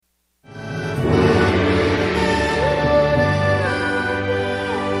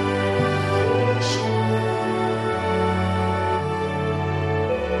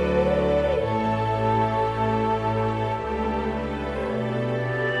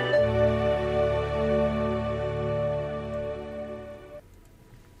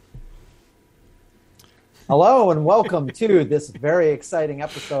Hello and welcome to this very exciting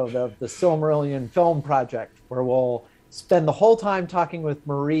episode of the Silmarillion Film Project, where we'll spend the whole time talking with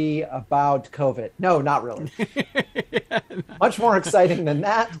Marie about COVID. No, not really. Much more exciting than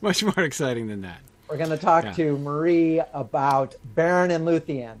that. Much more exciting than that. We're going to talk to Marie about Beren and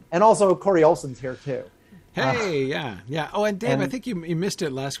Luthien. And also Corey Olsen's here too. Hey, yeah. Oh, and Dave, I think you missed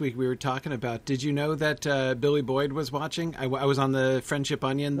it last week. We were talking about, did you know that Billy Boyd was watching? I was on the Friendship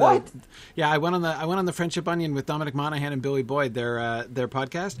Onion. What? Yeah, I went on the Friendship Onion with Dominic Monaghan and Billy Boyd, their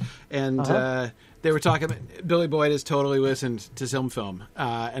podcast, and they were talking. Billy Boyd has totally listened to Film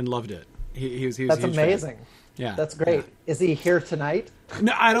and loved it. He was That's amazing. Fan. Yeah, that's great. Yeah. Is he here tonight?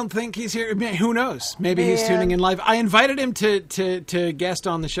 No, I don't think he's here. Who knows? Maybe he's tuning in live. I invited him to guest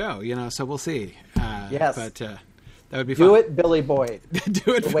on the show, so we'll see. Yes, but that would be fun. Do it, Billy Boyd.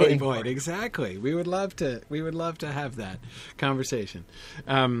 Do it, Billy Boyd. Exactly. We would love to. We would love to have that conversation.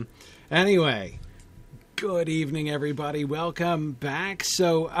 Anyway, good evening, everybody. Welcome back.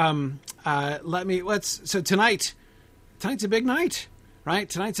 So, tonight's a big night. Right?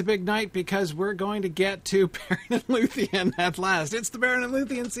 Tonight's a big night because we're going to get to Beren and Luthien at last. It's the Beren and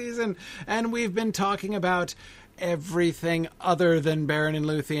Luthien season, and we've been talking about everything other than Beren and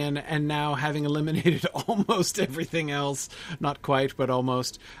Luthien, and now having eliminated almost everything else. Not quite, but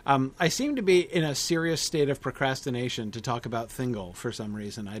almost. I seem to be in a serious state of procrastination to talk about Thingol for some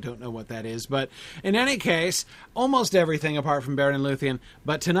reason. I don't know what that is, but in any case, almost everything apart from Beren and Luthien.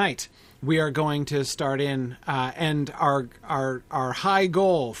 But tonight, we are going to start in, and our high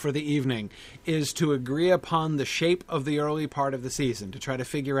goal for the evening is to agree upon the shape of the early part of the season, to try to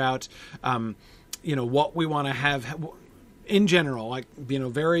figure out, what we want to have in general,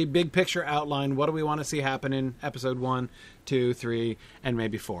 very big picture outline. What do we want to see happen in episode 1, 2, 3, and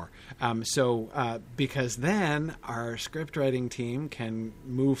maybe 4? Because then our script writing team can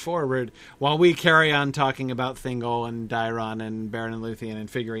move forward while we carry on talking about Thingol and Daeron and Beren and Luthien and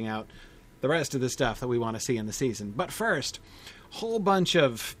figuring out the rest of the stuff that we want to see in the season. But first, whole bunch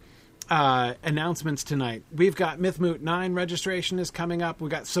of announcements tonight. We've got Mythmoot 9 registration is coming up. We've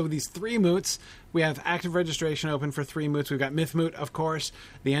got these 3 moots. We have active registration open for 3 moots. We've got Mythmoot, of course,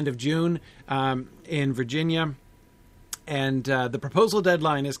 the end of June in Virginia. And the proposal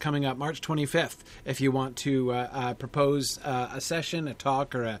deadline is coming up March 25th. If you want to propose a session, a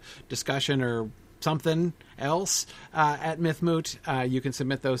talk, or a discussion, or something else at Mythmoot, you can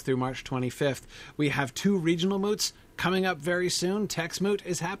submit those through March 25th. We have 2 regional moots coming up very soon. Tex Moot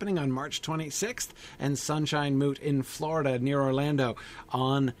is happening on March 26th, and Sunshine Moot in Florida near Orlando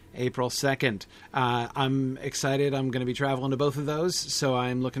on April 2nd. I'm excited. I'm going to be traveling to both of those, so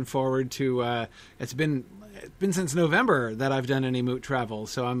I'm looking forward to it's been since November that I've done any moot travel,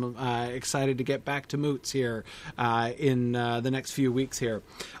 so I'm excited to get back to moots here in the next few weeks here.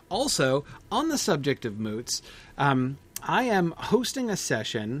 Also, on the subject of moots, I am hosting a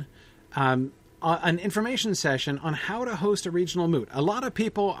session, an information session on how to host a regional moot. A lot of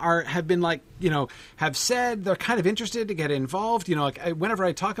people have said they're kind of interested to get involved. Whenever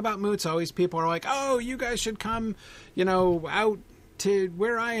I talk about moots, always people are like, "Oh, you guys should come, out to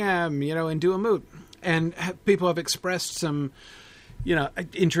where I am, and do a moot." And people have expressed some,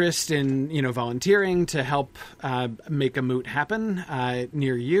 interest in, volunteering to help make a moot happen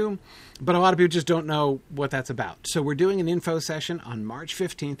near you. But a lot of people just don't know what that's about. So we're doing an info session on March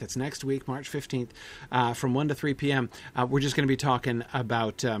 15th. That's next week, March 15th, from 1 to 3 p.m. We're just going to be talking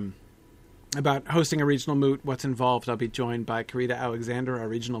about hosting a regional moot, what's involved. I'll be joined by Karita Alexander, our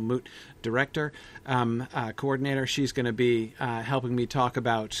regional moot director, coordinator. She's going to be helping me talk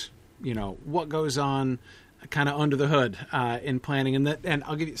about what goes on kind of under the hood in planning. And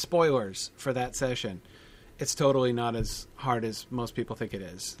I'll give you spoilers for that session. It's totally not as hard as most people think it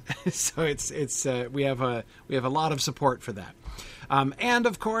is. So we have a lot of support for that. And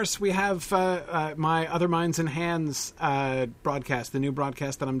of course, we have my Other Minds and Hands broadcast, the new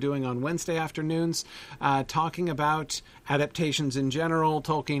broadcast that I'm doing on Wednesday afternoons, talking about adaptations in general,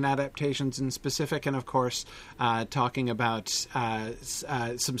 Tolkien adaptations in specific, and of course, talking about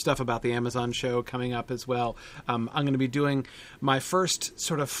some stuff about the Amazon show coming up as well. I'm going to be doing my first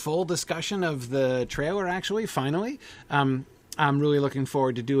sort of full discussion of the trailer, actually, finally. I'm really looking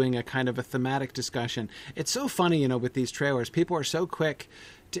forward to doing a kind of a thematic discussion. It's so funny, with these trailers. People are so quick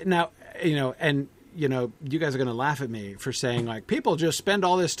to, now, and you guys are going to laugh at me for saying, people just spend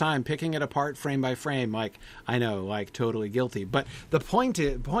all this time picking it apart frame by frame. I know, totally guilty. But the point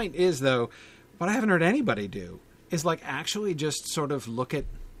is, though, what I haven't heard anybody do is, actually just sort of look at,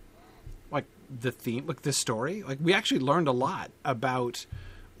 the theme, the story. We actually learned a lot about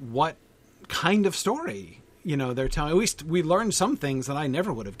what kind of story they're telling, at least we learned some things that I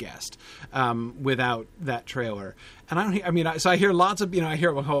never would have guessed without that trailer. And I hear lots of, I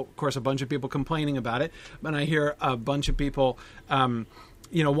hear, of course, a bunch of people complaining about it, but I hear a bunch of people,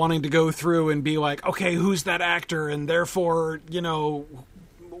 wanting to go through and be like, okay, who's that actor? And therefore,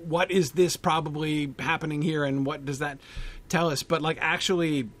 what is this probably happening here? And what does that tell us? But like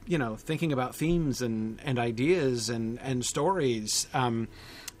actually, thinking about themes and ideas and stories,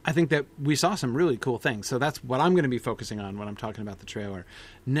 I think that we saw some really cool things. So that's what I'm going to be focusing on when I'm talking about the trailer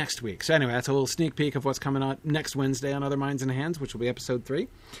next week. So anyway, that's a little sneak peek of what's coming on next Wednesday on Other Minds and Hands, which will be episode 3.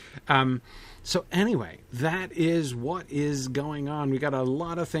 So anyway, that is what is going on. We got a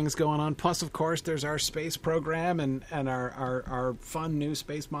lot of things going on. Plus, of course, there's our space program and our fun new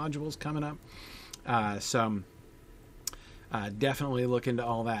space modules coming up. Definitely look into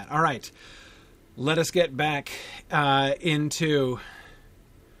all that. All right. Let us get back into,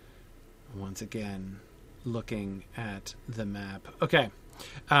 once again, looking at the map. Okay.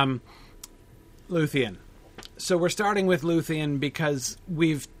 Luthien. So we're starting with Luthien because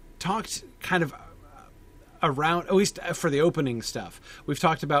we've talked kind of around, at least for the opening stuff, we've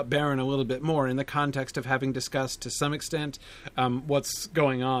talked about Beren a little bit more in the context of having discussed to some extent what's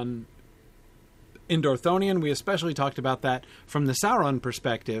going on in Dorthonion. We especially talked about that from the Sauron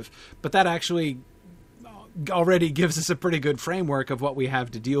perspective, but that actually already gives us a pretty good framework of what we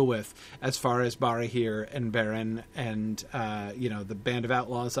have to deal with as far as Barahir and Beren and, the band of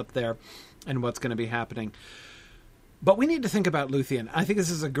outlaws up there and what's going to be happening. But we need to think about Luthien. I think this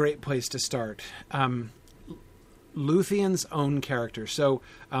is a great place to start. Luthien's own character. So,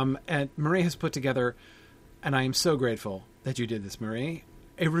 and Marie has put together, and I am so grateful that you did this, Marie,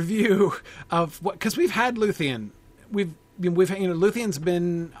 a review of what, because we've had Luthien. We've Luthien's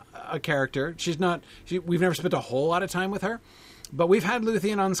been a character. We've never spent a whole lot of time with her, but we've had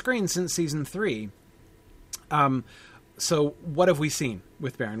Luthien on screen since season 3. So what have we seen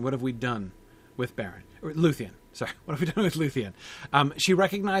with Beren? What have we done with Beren? Or Luthien. Sorry, what have we done with Luthien? She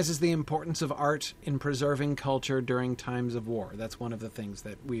recognizes the importance of art in preserving culture during times of war. That's one of the things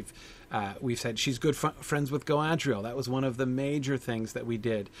that we've said. She's good friends with Galadriel. That was one of the major things that we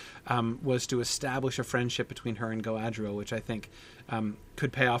did, was to establish a friendship between her and Galadriel, which I think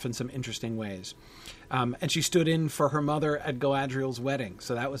could pay off in some interesting ways. And she stood in for her mother at Galadriel's wedding,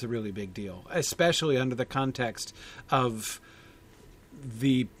 so that was a really big deal, especially under the context of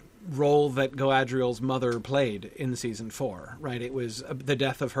the role that Galadriel's mother played in season 4, right? It was the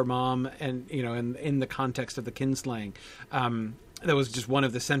death of her mom, and in the context of the kinslaying, that was just one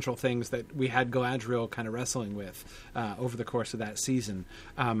of the central things that we had Galadriel kind of wrestling with over the course of that season.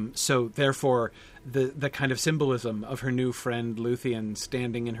 So therefore, the kind of symbolism of her new friend Luthien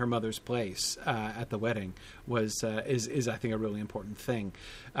standing in her mother's place at the wedding is I think a really important thing.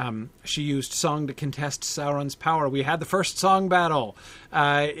 She used song to contest Sauron's power. We had the first song battle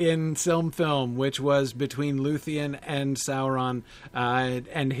in Silmarillion, which was between Luthien and Sauron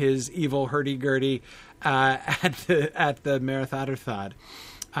and his evil hurdy-gurdy at the Merith Atherthad.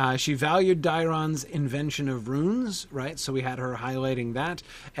 She valued Dairon's invention of runes, right? So we had her highlighting that.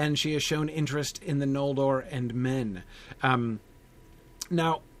 And she has shown interest in the Noldor and men.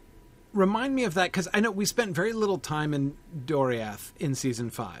 Now, remind me of that, because I know we spent very little time in Doriath in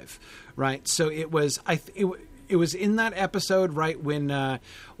season 5, right? So it was it was in that episode, right, when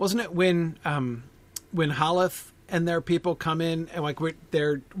wasn't it when Haleth and their people come in and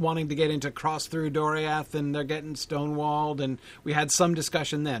they're wanting to get into cross through Doriath and they're getting stonewalled, and we had some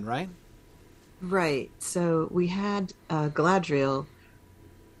discussion then, right? Right. So we had Galadriel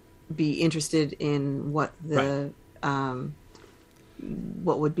be interested in what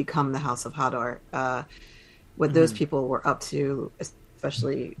what would become the House of Hadar, what those people were up to,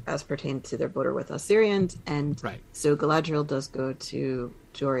 especially as pertained to their border with Assyrians. And so Galadriel does go to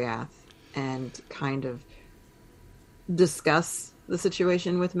Doriath and kind of discuss the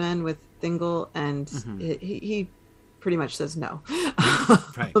situation with men, with Thingol, and he pretty much says no.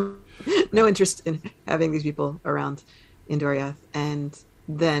 No interest in having these people around in Doriath. And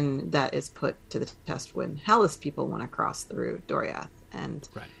then that is put to the test when Hellas people want to cross through Doriath, and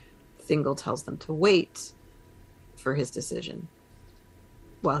Thingol tells them to wait for his decision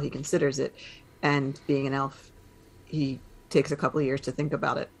while he considers it. And being an elf, he takes a couple of years to think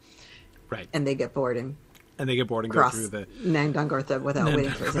about it. Right. And they get bored and go through the Nang-Dangortha without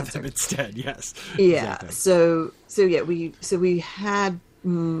waiting for his answer. Instead, yes. Yeah. Exactly. So we had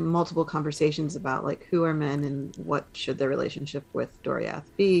multiple conversations about like who are men and what should their relationship with Doriath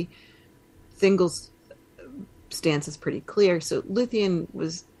be. Thingol's stance is pretty clear. So Luthien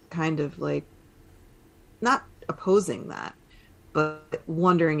was kind of like not opposing that, but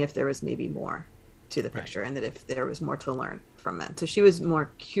wondering if there was maybe more to the picture, and that if there was more to learn from men. So she was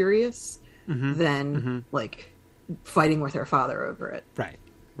more curious than like fighting with her father over it. Right.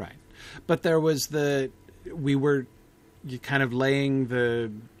 But there was we were kind of laying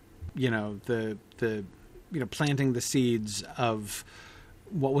planting the seeds of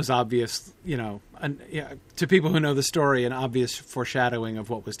what was obvious, to people who know the story, an obvious foreshadowing of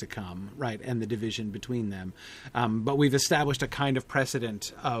what was to come, right, and the division between them. But we've established a kind of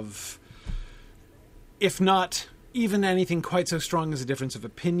precedent of, if not even anything quite so strong as a difference of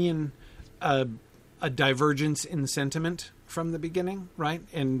opinion, a divergence in sentiment from the beginning, right,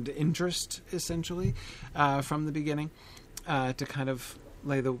 and interest, essentially, from the beginning, to kind of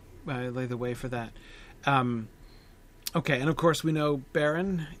lay the way for that. Okay, and of course we know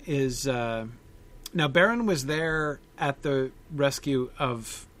Beren is... now, Beren was there at the rescue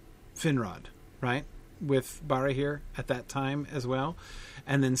of Finrod, right? With Barahir at that time as well.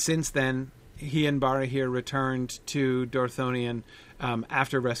 And then since then, he and Barahir returned to Dorthonion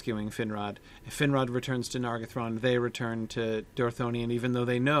after rescuing Finrod. Finrod returns to Nargothrond. They return to Dorthonion, even though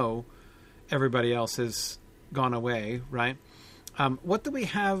they know everybody else has gone away, right? What do we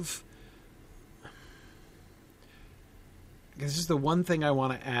have... This is the one thing I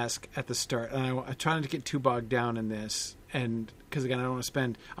want to ask at the start, and I try not to get too bogged down in this, and because again, I want to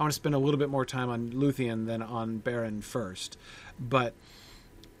spend a little bit more time on Luthien than on Beren first. But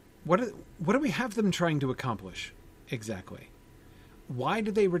what do we have them trying to accomplish exactly? Why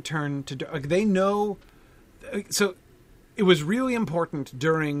did they return to? They know. So it was really important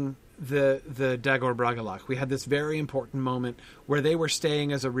during the Dagor Bragollach. We had this very important moment where they were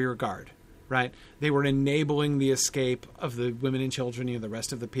staying as a rear guard. Right, they were enabling the escape of the women and children, the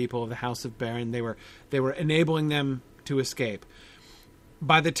rest of the people of the House of Beren. They were enabling them to escape.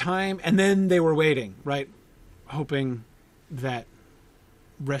 By the time, and then they were waiting, right, hoping that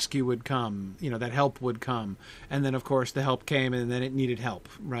rescue would come, that help would come, and then of course the help came, and then it needed help,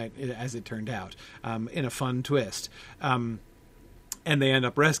 right, as it turned out, in a fun twist, and they end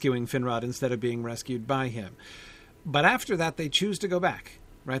up rescuing Finrod instead of being rescued by him. But after that, they choose to go back.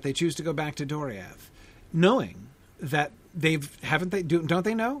 Right, they choose to go back to Doriath, knowing that don't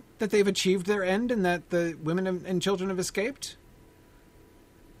they know that they've achieved their end and that the women and children have escaped?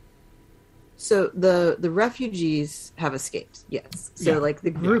 So the refugees have escaped, yes. So like the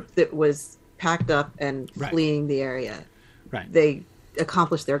group that was packed up and fleeing the area, they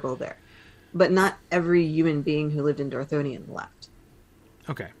accomplished their goal there. But not every human being who lived in Dorthonion left.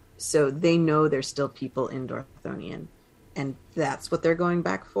 Okay. So they know there's still people in Dorthonion. And that's what they're going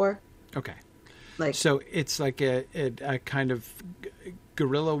back for. Okay. So it's like a kind of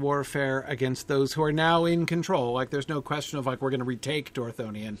guerrilla warfare against those who are now in control. Like there's no question of like we're going to retake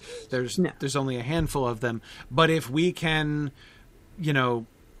Dorthonion. There's only a handful of them. But if we can,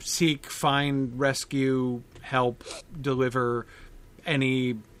 seek, find, rescue, help, deliver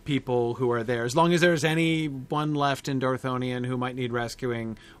any people who are there, as long as there's anyone left in Dorthonion who might need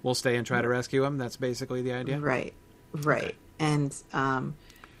rescuing, we'll stay and try to rescue them. That's basically the idea. Right. Okay. And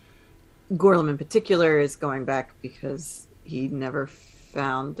Gorlam in particular is going back because he never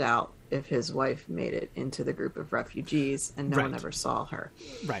found out if his wife made it into the group of refugees, and no one ever saw her.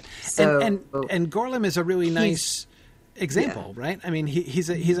 Right. So, and Gorlam is a really nice example, right? I mean, he's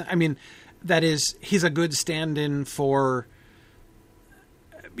a good stand-in for.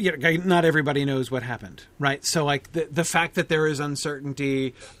 Not everybody knows what happened, right? So, like the fact that there is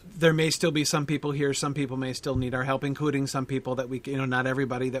uncertainty, there may still be some people here. Some people may still need our help, including some people that we, not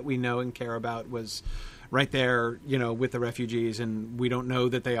everybody that we know and care about was right there, with the refugees, and we don't know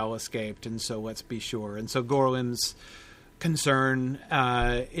that they all escaped, and so let's be sure. And so Gorlam's concern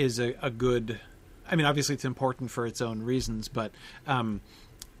is a good. I mean, obviously, it's important for its own reasons, but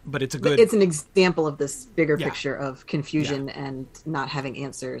it's a good... It's an example of this bigger picture of confusion and not having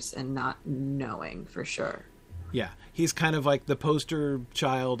answers and not knowing for sure. Yeah. He's kind of like the poster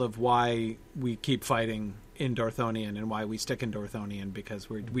child of why we keep fighting in Dorthonion and why we stick in Dorthonion, because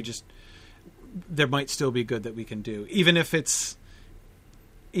we just... There might still be good that we can do, even if it's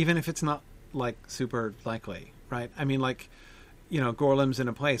not, like, super likely, right? I mean, like... Gorlam's in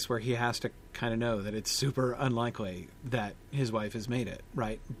a place where he has to kind of know that it's super unlikely that his wife has made it,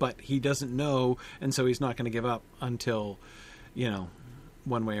 right? But he doesn't know, and so he's not going to give up until,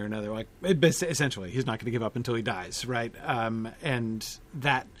 one way or another. Like, essentially, he's not going to give up until he dies, right? And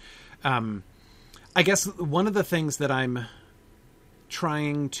that, I guess one of the things that I'm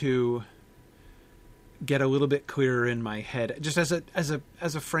trying to get a little bit clearer in my head, just as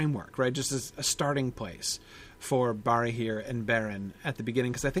a framework, right? Just as a starting place for Barahir and Beren at the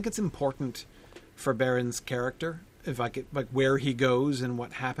beginning, because I think it's important for Beren's character, if I could, like where he goes and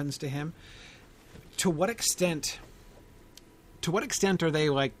what happens to him. to what extent are they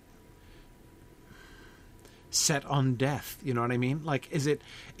like set on death? You know what I mean? Like, is it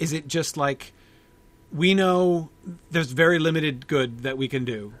just like, we know there's very limited good that we can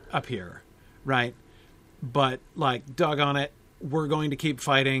do up here, right? But like, doggone it, we're going to keep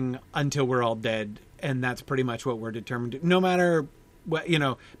fighting until we're all dead. And that's pretty much what we're determined to, no matter what, you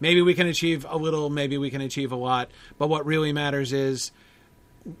know, maybe we can achieve a little, maybe we can achieve a lot, but what really matters is,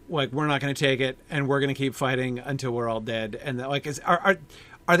 like, we're not going to take it, and we're going to keep fighting until we're all dead. And like, are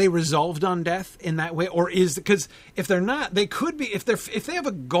they resolved on death in that way, or is, because if they're not, they could be, if they have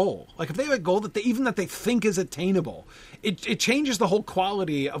a goal, like if they have a goal that they think is attainable, it changes the whole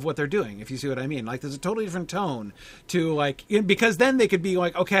quality of what they're doing. If you see what I mean, like, there's a totally different tone to, like, because then they could be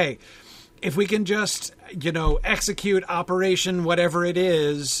like, okay, if we can just, you know, execute operation whatever it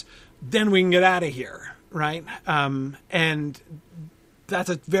is, then we can get out of here, right? And that's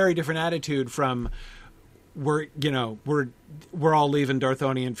a very different attitude from, we're all leaving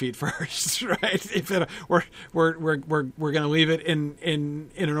Darthonian feet first, right? We're going to leave it in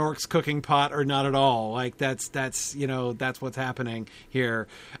an orc's cooking pot or not at all. Like, that's you know, that's what's happening here.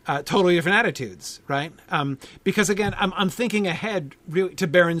 Totally different attitudes, right? Because again, I'm thinking ahead really to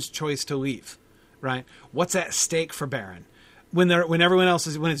Baron's choice to leave, right? What's at stake for Baron when everyone else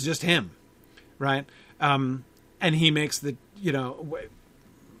is, when it's just him, right? And he makes the, you know,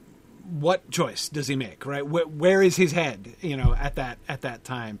 what choice does he make, right? Where is his head, you know, at that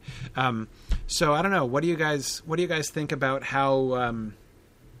time? So I don't know. What do you guys think about how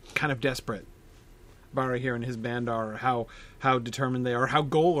kind of desperate Barahir and his band are, or how determined they are, how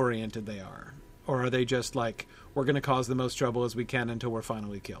goal oriented they are, or are they just like, we're going to cause the most trouble as we can until we're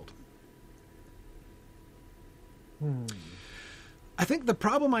finally killed? I think the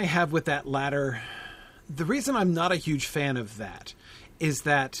problem I have with that latter, the reason I'm not a huge fan of that, is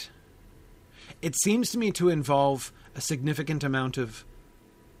that it seems to me to involve a significant amount of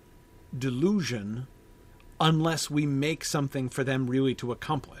delusion unless we make something for them really to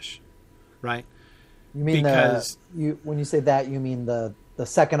accomplish, right? You mean because when you say that, you mean the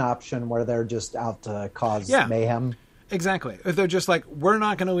second option where they're just out to cause mayhem? Exactly. If they're just like, we're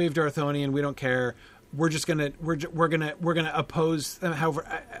not going to leave Darthonian, we don't care. We're just gonna oppose them.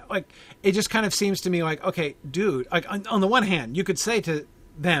 However, like, it just kind of seems to me like, okay, dude, like on the one hand, you could say to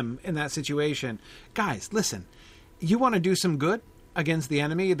them in that situation, guys, listen, you want to do some good against the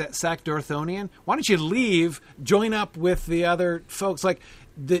enemy that sacked Darthonian? Why don't you leave, join up with the other folks? Like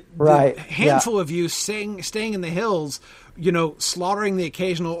the handful of you staying in the hills, you know, slaughtering the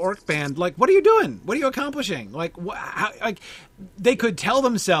occasional orc band. Like, what are you doing? What are you accomplishing? Like, like they could tell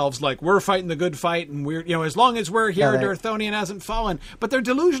themselves, like, we're fighting the good fight, and we're, you know, as long as we're here, Darthonian hasn't fallen. But they're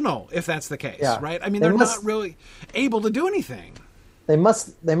delusional if that's the case, right? I mean, they're not really able to do anything. They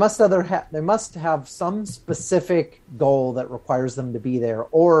must have some specific goal that requires them to be there,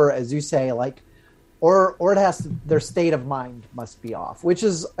 or as you say, like, or it has to, their state of mind must be off. Which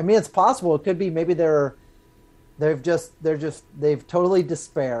is, I mean, it's possible. It could be maybe they've totally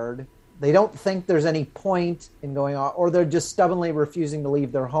despaired. They don't think there's any point in going on, or they're just stubbornly refusing to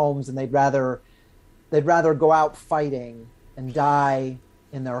leave their homes, and they'd rather go out fighting and die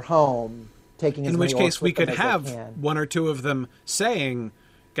in their home. In which case we could have one or two of them saying,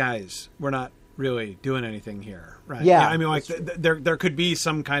 guys, we're not really doing anything here, right? Yeah. I mean, like, there could be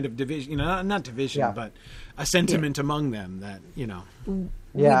some kind of division, you know, not division, but a sentiment among them that, you know.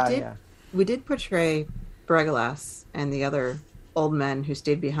 We did portray Bregalas and the other old men who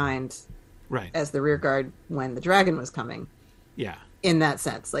stayed behind as the rear guard when the dragon was coming. Yeah. In that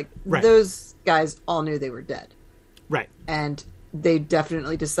sense. Like, those guys all knew they were dead. Right. And they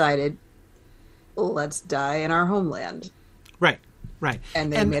definitely decided, let's die in our homeland. Right.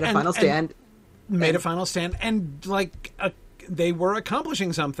 And they made a final stand. And like, they were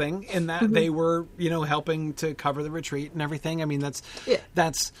accomplishing something in that they were, you know, helping to cover the retreat and everything. I mean, but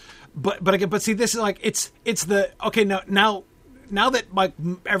see, this is like, it's the, okay, now that, like,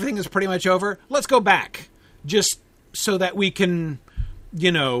 everything is pretty much over, let's go back just so that we can,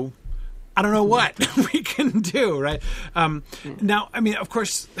 you know, I don't know what we can do, right? Now, I mean, of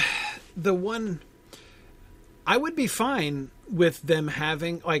course, I would be fine with them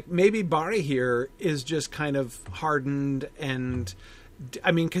having, like, maybe Barahir is just kind of hardened, and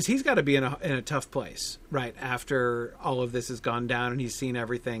I mean, because he's got to be in a tough place, right, after all of this has gone down and he's seen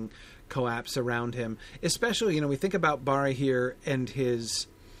everything collapse around him. Especially, you know, we think about Barahir and his,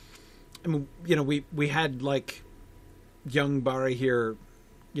 I mean, you know, we had, like, young Barahir,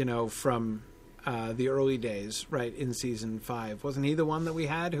 you know, from the early days, right, in season 5. Wasn't he the one that we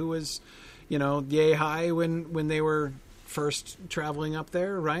had who was, you know, yay high when they were first traveling up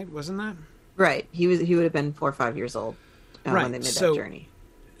there, right? Wasn't that? Right. He would have been 4 or 5 years old right. when they made that journey.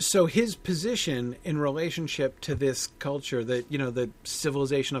 So his position in relationship to this culture, the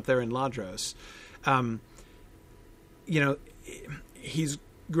civilization up there in Ladros, he's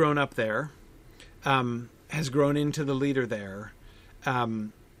grown up there, has grown into the leader there.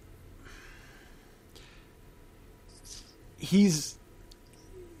 He's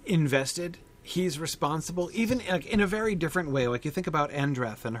invested. He's responsible, even like in a very different way. Like you think about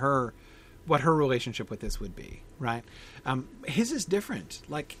Endreth and what her relationship with this would be, right? His is different.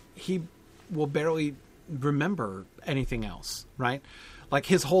 Like he will barely remember anything else, right? Like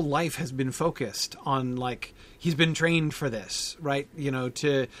his whole life has been focused on, like, he's been trained for this, right? He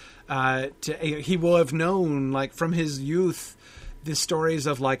will have known, like, from his youth, the stories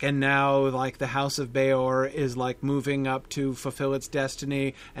of, like, and now, like, the House of Baor is, like, moving up to fulfill its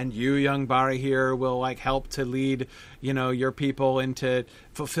destiny, and you, young Barahir, will, like, help to lead, your people into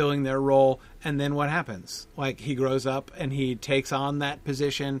fulfilling their role. And then what happens? Like, he grows up and he takes on that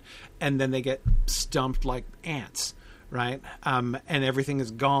position, and then they get stumped like ants, right? And everything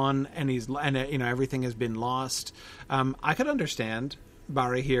is gone, and everything has been lost. I could understand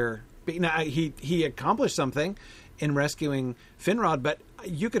Barahir. He accomplished something in rescuing Finrod, but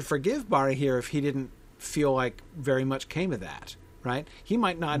you could forgive Barahir if he didn't feel like very much came of that, right? He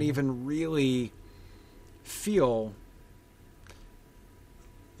might not even really feel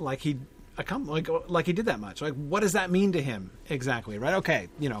like he did that much. Like, what does that mean to him exactly, right? Okay,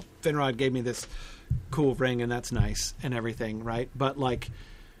 Finrod gave me this cool ring, and that's nice and everything, right? But like,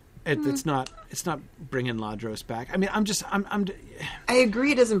 it's not bringing Ladros back. I mean, I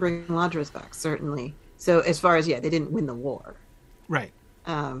agree, it doesn't bring Ladros back, certainly. So as far as, they didn't win the war. Right.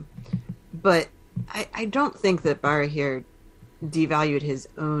 But I don't think that Barahir devalued his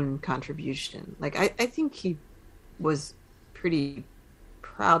own contribution. Like, I think he was pretty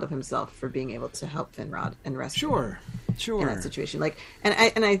proud of himself for being able to help Finrod and rescue him in that situation. Like,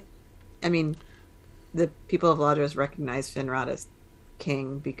 I mean, the people of Ladros recognize Finrod as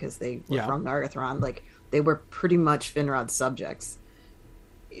king because they were from Nargothrond. Like, they were pretty much Finrod's subjects.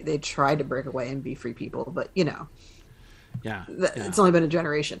 They tried to break away and be free people, but it's only been a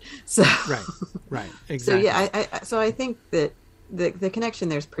generation. So right, exactly. So I think that the connection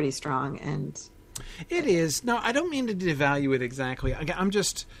there is pretty strong, and it is. No, I don't mean to devalue it exactly. I'm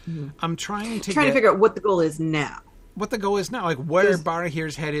just I'm trying to figure out what the goal is now. What the goal is now, like where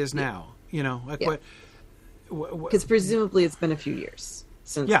Barahir's head is now. What? Because presumably it's been a few years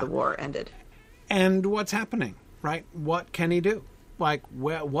since the war ended. And what's happening, right? What can he do? Like,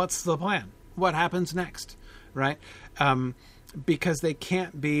 what's the plan? What happens next, right? Because they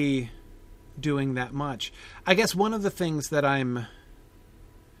can't be doing that much. I guess one of the things that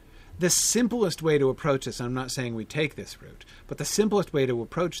the simplest way to approach this, and I'm not saying we take this route, but the simplest way to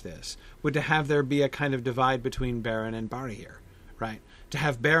approach this would to have there be a kind of divide between Beren and Barahir, right? To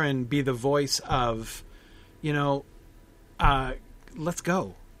have Beren be the voice of, let's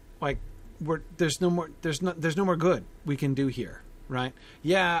go. Like, there's no more good we can do here, right?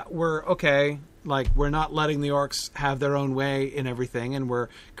 Yeah, we're okay. Like, we're not letting the orcs have their own way in everything, and we're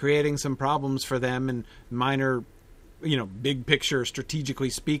creating some problems for them in minor, big picture, strategically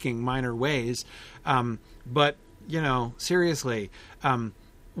speaking, minor ways. But, seriously,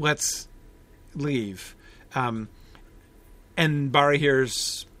 let's leave. And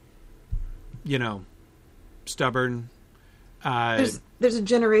Barahir's, stubborn. There's a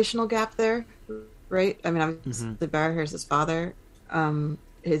generational gap there, right? I mean, obviously Barahir's his father.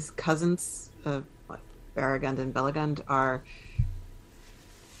 His cousins, Baragund and Belegund, are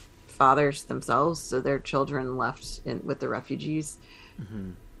fathers themselves, so their children left with the refugees.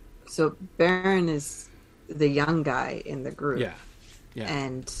 So Beren is the young guy in the group,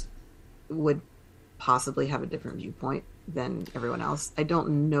 and would possibly have a different viewpoint than everyone else. I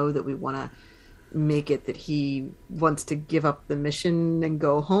don't know that we want to make it that he wants to give up the mission and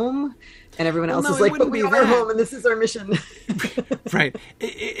go home, and everyone else is like, but we are home and this is our mission. Right.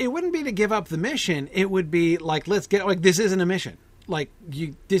 It wouldn't be to give up the mission. It would be like, let's get, like, this isn't a mission. Like,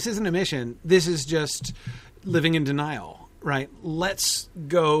 this isn't a mission. This is just living in denial, right? Let's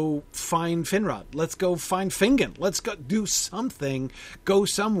go find Finrod. Let's go find Fingon. Let's go do something. Go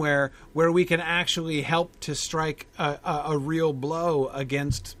somewhere where we can actually help to strike a real blow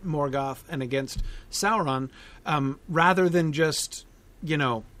against Morgoth and against Sauron, rather than just,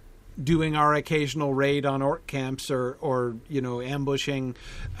 doing our occasional raid on orc camps or ambushing,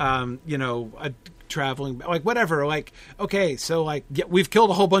 traveling, like, whatever. Like, okay, so, like, we've killed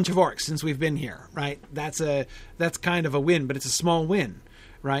a whole bunch of orcs since we've been here, right? That's kind of a win, but it's a small win,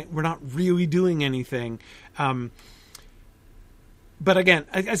 right? We're not really doing anything. But again,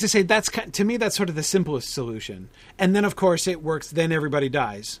 as I say, to me, that's sort of the simplest solution. And then, of course, it works. Then everybody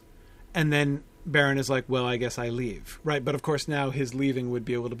dies. And then Beren is like, well, I guess I leave. Right. But of course, now his leaving would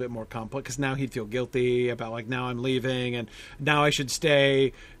be a little bit more complex because now he'd feel guilty about like, now I'm leaving and now I should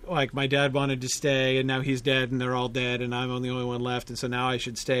stay. Like my dad wanted to stay and now he's dead and they're all dead and I'm the only one left. And so now I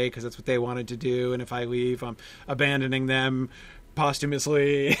should stay because that's what they wanted to do. And if I leave, I'm abandoning them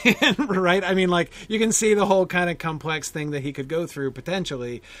posthumously, right? I mean, like, you can see the whole kind of complex thing that he could go through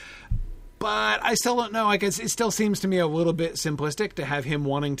potentially, but I still don't know. I guess it still seems to me a little bit simplistic to have him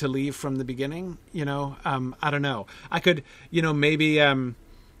wanting to leave from the beginning, you know? I don't know. I could, you know, maybe, I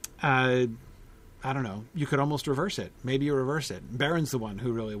don't know. You could almost reverse it. Maybe you reverse it. Beren's the one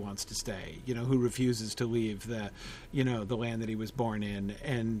who really wants to stay, you know, who refuses to leave the, you know, the land that he was born in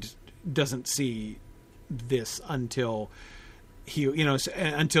and doesn't see this until he, you know,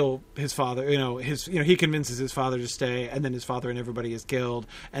 until his father, he convinces his father to stay, and then his father and everybody is killed,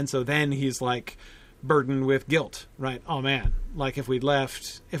 and so then he's like burdened with guilt, right? Oh man, like if we'd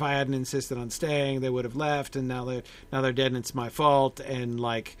left, if I hadn't insisted on staying, they would have left, and now they're dead, and it's my fault, and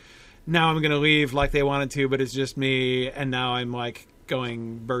like now I'm gonna leave like they wanted to, but it's just me, and now I'm like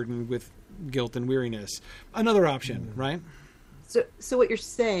going burdened with guilt and weariness. Another option, right? So what you're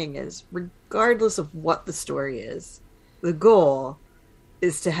saying is, regardless of what the story is, the goal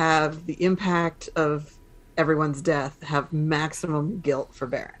is to have the impact of everyone's death have maximum guilt for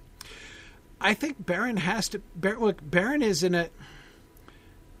Beren. I think Beren has to... Look, Beren is in a...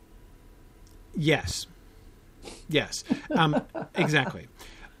 Yes. Exactly.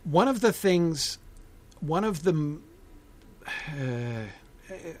 One of the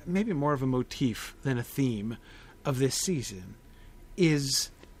maybe more of a motif than a theme of this season is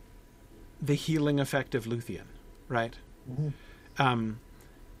the healing effect of Luthien, right? Mm-hmm.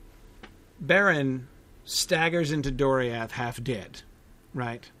 Beren staggers into Doriath half dead,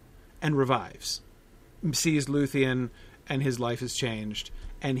 right? And revives. Sees Luthien and his life is changed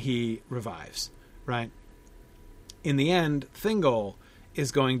and he revives, right? In the end, Thingol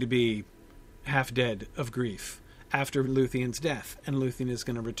is going to be half dead of grief after Luthien's death, and Luthien is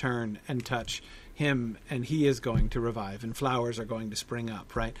going to return and touch him, and he is going to revive, and flowers are going to spring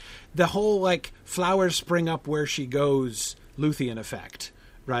up, right? The whole, like, flowers spring up where she goes Luthien effect,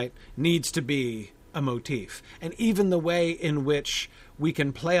 right, needs to be a motif. And even the way in which we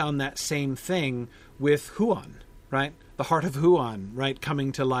can play on that same thing with Huon, right? The heart of Huon, right,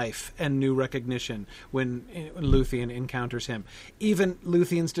 coming to life and new recognition when Luthien encounters him. Even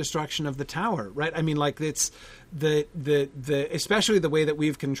Luthien's destruction of the tower, right? I mean, like, it's the especially the way that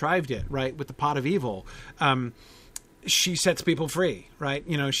we've contrived it, right, with the pot of evil. She sets people free, right?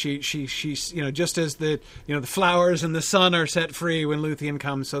 You know, she's, you know, just as the flowers and the sun are set free when Luthien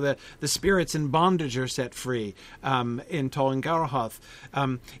comes, so that the spirits in bondage are set free in Tol and Garahoth.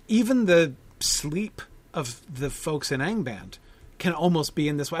 Even the sleep of the folks in Angband can almost be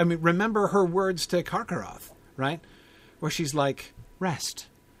in this way. I mean, remember her words to Carcharoth, right? Where she's like, rest.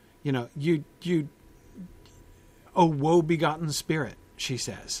 You know, you, oh, woe-begotten spirit, she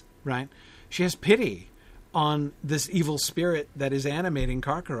says, right? She has pity on this evil spirit that is animating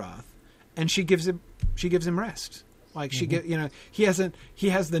Carcharoth, and she gives him rest. Like, she get, you know, he has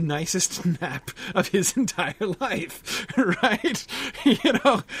the nicest nap of his entire life, right? You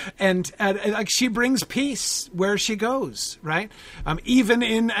know, and like, she brings peace where she goes, right? Even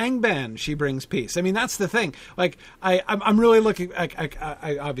in Angband, she brings peace. I mean, that's the thing. Like, I'm really looking.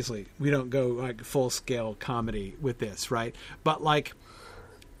 I obviously we don't go like full scale comedy with this, right? But like,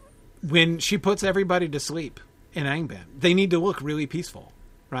 when she puts everybody to sleep in Angband, they need to look really peaceful,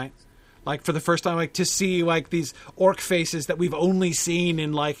 right? Like, for the first time, like, to see, like, these orc faces that we've only seen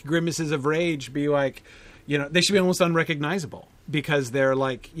in, like, Grimaces of Rage be, like, you know, they should be almost unrecognizable because they're,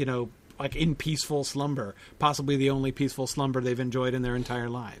 like, you know, like, in peaceful slumber, possibly the only peaceful slumber they've enjoyed in their entire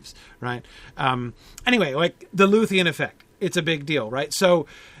lives, right? Anyway, like, the Luthien effect, it's a big deal, right? So,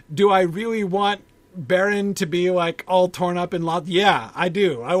 do I really want Beren to be like all torn up in lots? Yeah, I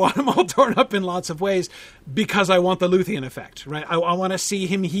do. I want him all torn up in lots of ways because I want the Luthien effect, right? I want to see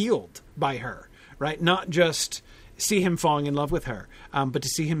him healed by her, right? Not just see him falling in love with her, but to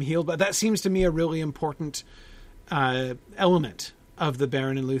see him healed. But that seems to me a really important element of the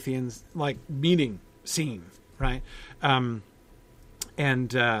Beren and Luthien's like meeting scene, right? You're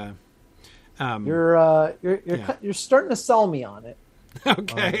starting to sell me on it.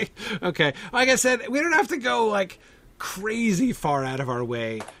 Okay. Like I said, we don't have to go like crazy far out of our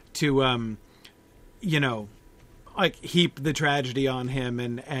way to, you know, like heap the tragedy on him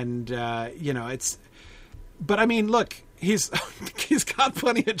and you know, it's. But I mean, look, he's got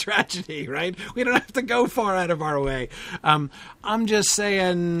plenty of tragedy, right? We don't have to go far out of our way. I'm just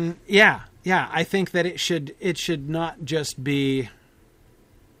saying, yeah. I think that it should not just be.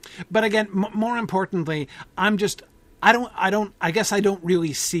 But again, more importantly, I guess I don't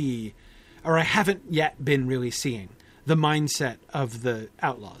really see, or I haven't yet been really seeing the mindset of the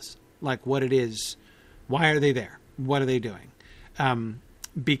outlaws, like what it is. Why are they there? What are they doing?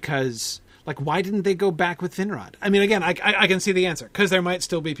 Because, like, why didn't they go back with Finrod? I mean, again, I can see the answer, because there might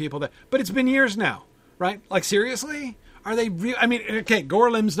still be people there. But it's been years now, right? Like, seriously? Are they real? I mean, okay,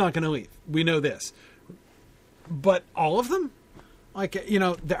 Gorlim's not going to leave. We know this. But all of them? Like, you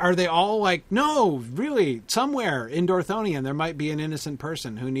know, are they all like, no, really, somewhere in Dorthonion there might be an innocent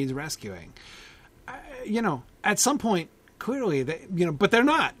person who needs rescuing? You know, at some point, clearly, but they're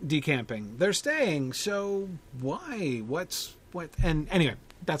not decamping. They're staying. So why? What? And anyway,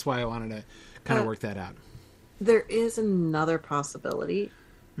 that's why I wanted to kind of work that out. There is another possibility,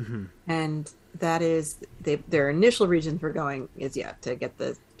 and that is their initial reason for going is, to get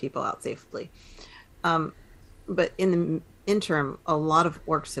the people out safely. But in the interim, a lot of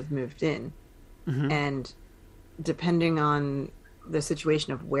orcs have moved in, and depending on the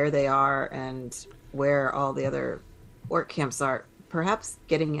situation of where they are and where all the other orc camps are, perhaps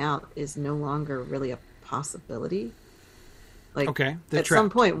getting out is no longer really a possibility. Like, okay, at some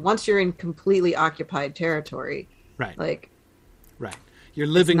point, once you're in completely occupied territory, right? Like, right, you're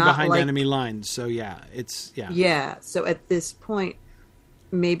living behind enemy lines. So yeah. So at this point,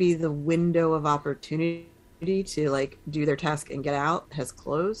 maybe the window of opportunity to like do their task and get out has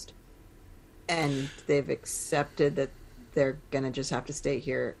closed, and they've accepted that they're gonna just have to stay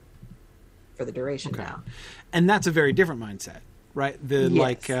here for the duration now. And that's a very different mindset, right?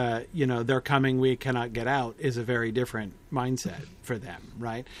 Yes. They're coming, we cannot get out is a very different mindset for them,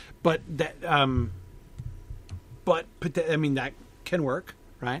 right? But that, I mean, that can work,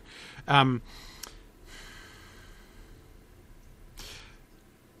 right?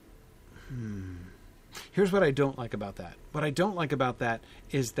 Here's what I don't like about that. What I don't like about that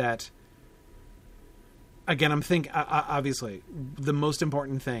is that, again, I'm thinking, obviously, the most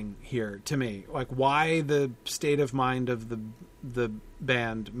important thing here to me, like why the state of mind of the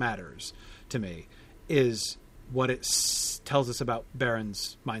band matters to me, is what it tells us about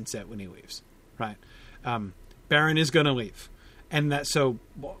Baron's mindset when he leaves, right? Baron is going to leave, and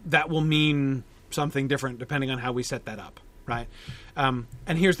that will mean something different depending on how we set that up, right? And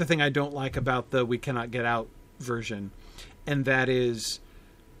here's the thing I don't like about the "we cannot get out" version, and that is,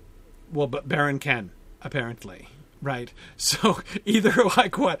 but Baron can. Apparently, right? So either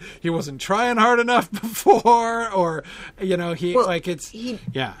like what, he wasn't trying hard enough before, or he has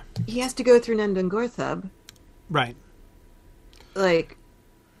to go through Nendangorthub, right? Like,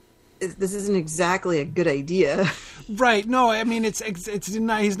 this isn't exactly a good idea, right? No, I mean it's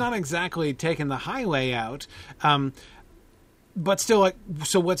not, he's not exactly taking the highway out, but still, like,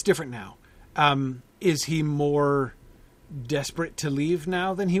 so what's different now? Is he more desperate to leave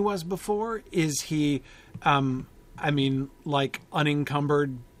now than he was before? Is he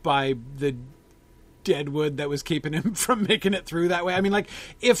unencumbered by the deadwood that was keeping him from making it through that way? I mean, like,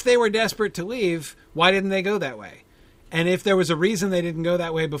 if they were desperate to leave, why didn't they go that way? And if there was a reason they didn't go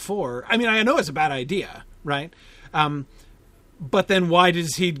that way before, I mean, I know it's a bad idea, right? But then why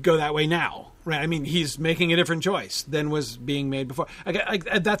does he go that way now? Right? I mean, he's making a different choice than was being made before.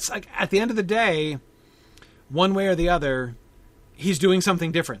 That's like, at the end of the day, one way or the other, he's doing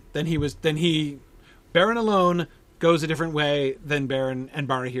something different Baron alone goes a different way than Baron and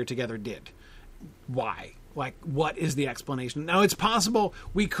Barahir together did. Why? Like, what is the explanation? Now, it's possible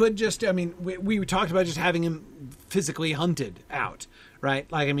we could just, I mean, we talked about just having him physically hunted out, right?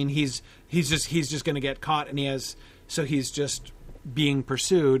 Like, I mean, he's just going to get caught, and he's just being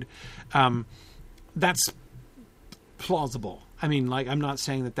pursued. That's plausible. I mean, like, I'm not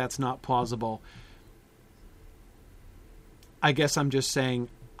saying that that's not plausible. I guess I'm just saying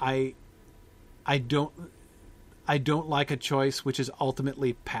I don't like a choice which is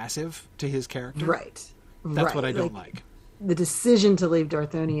ultimately passive to his character. Right. That's what I don't like. The decision to leave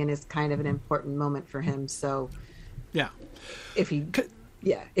Dorthonion is kind of an important moment for him. So, yeah, if he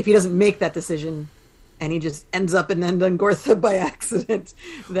doesn't make that decision and he just ends up in Nendangorthub by accident,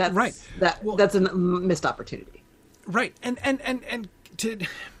 that's right. That's a missed opportunity. Right. And to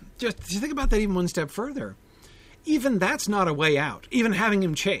think about that even one step further, even that's not a way out. Even having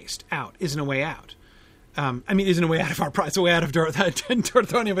him chased out isn't a way out. I mean, isn't a way out of our problem. It's a way out of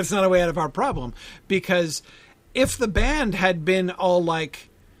Dorthonion, but it's not a way out of our problem. Because if the band had been all like,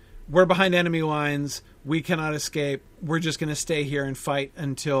 we're behind enemy lines, we cannot escape, we're just going to stay here and fight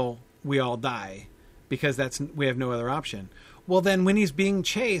until we all die, because we have no other option. Well, then when he's being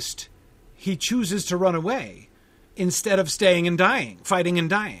chased, he chooses to run away instead of staying and dying, fighting and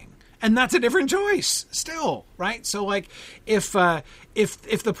dying. And that's a different choice still, right? So, like, if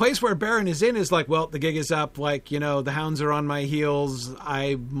the place where Beren is in is like, well, the gig is up, like, you know, the hounds are on my heels,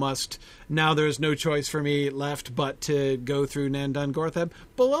 now there's no choice for me left but to go through Nan Dun Gortheb.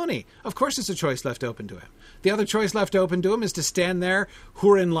 Baloney. Of course it's a choice left open to him. The other choice left open to him is to stand there,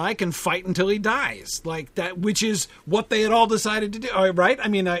 Hurin-like, and fight until he dies, like that, which is what they had all decided to do, right? I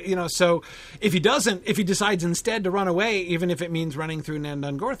mean, so if he decides instead to run away, even if it means running through Nan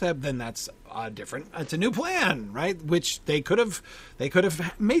Dun Gortheb, then that's it's a new plan, right? Which they could have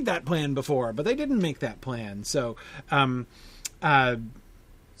made that plan before, but they didn't make that plan. So, so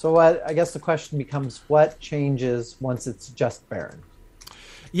I guess the question becomes, what changes once it's just Beren?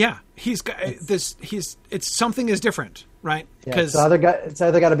 Yeah, something is different, right? Because it's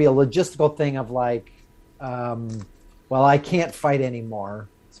either got to be a logistical thing of like, well, I can't fight anymore,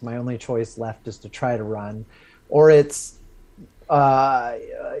 so my only choice left is to try to run, or it's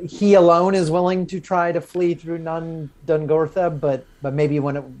he alone is willing to try to flee through Nan Dun Gortheb, but maybe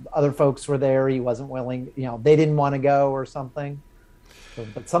when other folks were there, he wasn't willing. You know, they didn't want to go or something.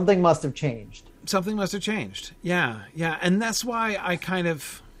 But something must have changed. Something must have changed. Yeah. And that's why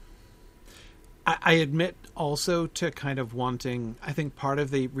I admit also to kind of wanting, I think part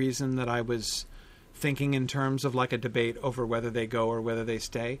of the reason that I was thinking in terms of like a debate over whether they go or whether they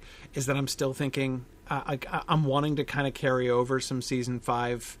stay is that I'm still thinking, I'm wanting to kind of carry over some season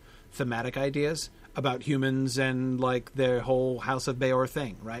 5 thematic ideas about humans and like the whole House of Beor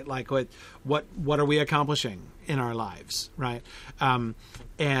thing, right? Like what are we accomplishing in our lives, right?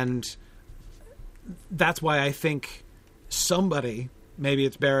 And that's why I think somebody, maybe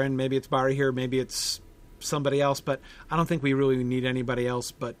it's Beren, maybe it's Barahir, maybe it's somebody else, but I don't think we really need anybody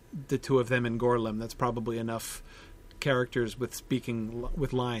else but the two of them and Gorlim. That's probably enough characters with speaking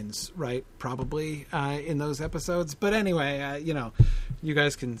with lines, right? Probably in those episodes. But anyway, you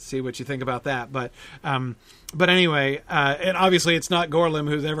guys can see what you think about that. But anyway, and obviously it's not Gorlim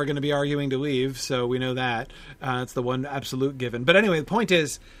who's ever going to be arguing to leave, so we know that. It's the one absolute given. But anyway, the point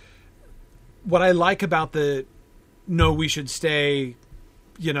is, what I like about the no, we should stay,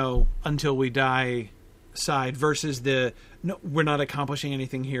 until we die side versus the no, we're not accomplishing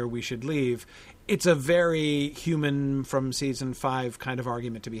anything here, we should leave. It's a very human from season 5 kind of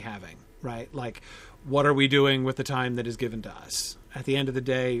argument to be having, right? Like, what are we doing with the time that is given to us? At the end of the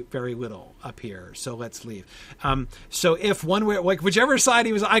day, very little up here, so let's leave. So if one way, like whichever side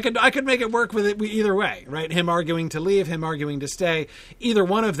he was, I could make it work with it either way, right? Him arguing to leave, him arguing to stay. Either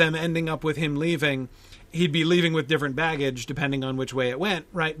one of them ending up with him leaving, he'd be leaving with different baggage depending on which way it went,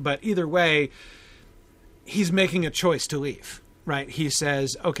 right? But either way, he's making a choice to leave, right? He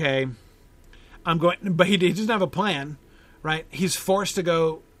says, okay, I'm going, but he doesn't have a plan, right? He's forced to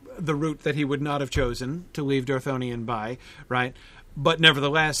go the route that he would not have chosen to leave Dorthonion by, right? But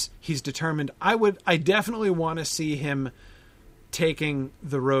nevertheless, he's determined. I definitely want to see him taking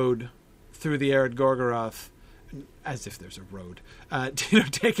the road through the Ered Gorgoroth, as if there's a road,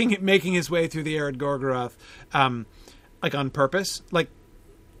 making his way through the Ered Gorgoroth, like on purpose. Like,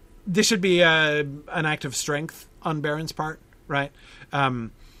 this should be an act of strength on Beren's part, right?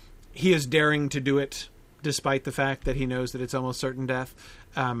 He is daring to do it despite the fact that he knows that it's almost certain death,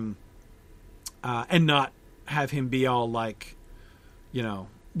 and not have him be all like,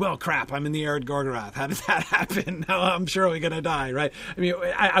 well, crap, I'm in the Ered Gorgoroth. How did that happen? Now I'm surely going to die, right? I mean,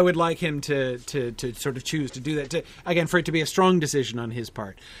 I would like him to sort of choose to do that, again, for it to be a strong decision on his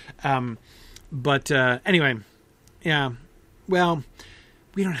part. But anyway, yeah, well,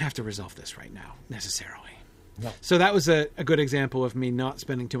 we don't have to resolve this right now, necessarily. No. So that was a good example of me not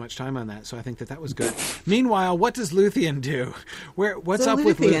spending too much time on that. So I think that was good. Meanwhile, what does Luthien do? What's up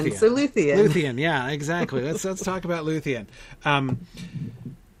with Luthien? So Luthien. Luthien, yeah, exactly. Let's talk about Luthien.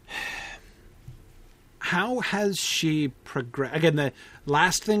 How has she progressed? Again, the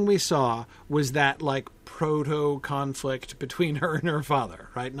last thing we saw was that like proto-conflict between her and her father,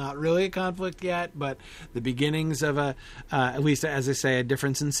 right? Not really a conflict yet, but the beginnings of at least, as I say, a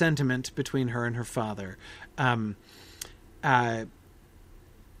difference in sentiment between her and her father. How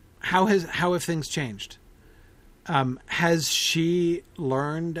have things changed? Has she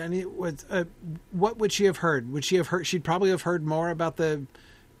learned any? What would she have heard? She'd probably have heard more about the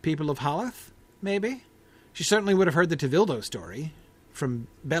people of Halath, maybe. She certainly would have heard the Tevildo story from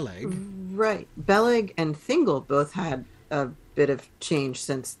Beleg. Right. Beleg and Thingol both had a bit of change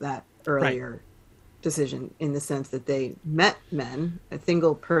since that earlier decision, in the sense that they met men.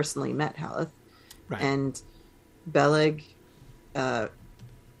 Thingol personally met Halath. Right. And Beleg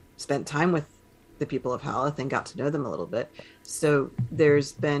spent time with the people of Halath and got to know them a little bit. So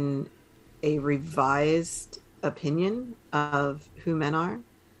there's been a revised opinion of who men are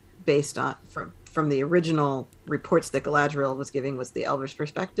based on from the original reports that Galadriel was giving was the Elvish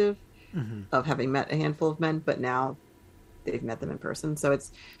perspective of having met a handful of men, but now they've met them in person. So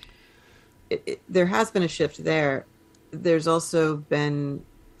there has been a shift there. There's also been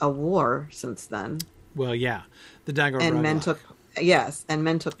a war since then. Well, yeah, the Dagor of and men Ragnarok.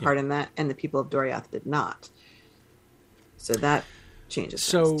 took part in that, and the people of Doriath did not. So that changes.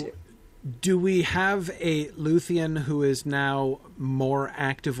 So, too. Do we have a Luthien who is now more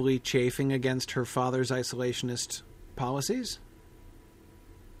actively chafing against her father's isolationist policies?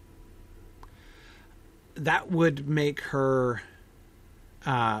 That would make her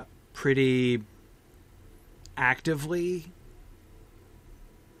pretty actively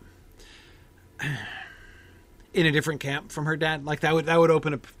in a different camp from her dad. Like that would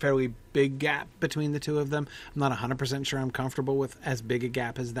open a fairly big gap between the two of them. I'm not 100% sure I'm comfortable with as big a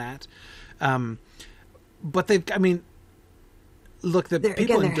gap as that. But look, the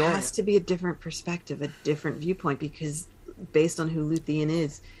people in Doriath... There has to be a different perspective, a different viewpoint, because based on who Luthien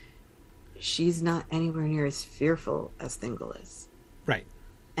is, she's not anywhere near as fearful as Thingol is. Right.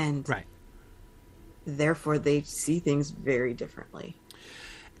 And therefore they see things very differently.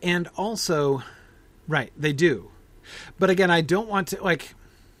 And also, right, they do. But again, I don't want to,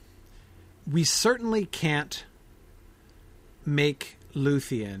 we certainly can't make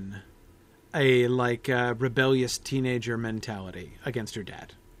Luthien a rebellious teenager mentality against her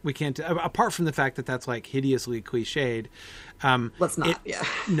dad. We can't, apart from the fact that that's hideously cliched. Let's not.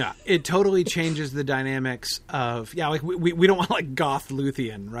 No, it totally changes the dynamics of, we don't want goth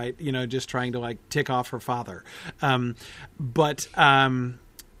Luthien, right? Just trying to tick off her father. But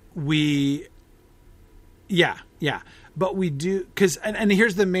we do, because, and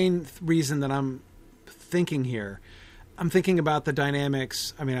here's the main reason that I'm thinking here. I'm thinking about the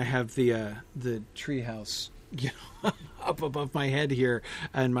dynamics. I mean, I have the treehouse, up above my head here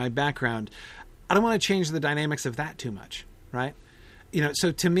in my background. I don't want to change the dynamics of that too much, right?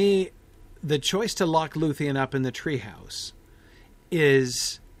 So to me, the choice to lock Luthien up in the treehouse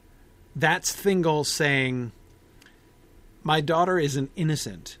that's Thingol saying, my daughter is an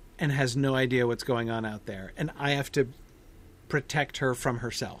innocent and has no idea what's going on out there, and I have to protect her from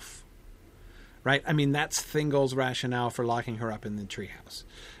herself. Right? I mean, that's Thingol's rationale for locking her up in the treehouse.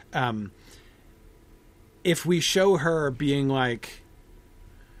 If we show her being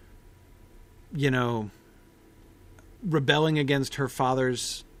rebelling against her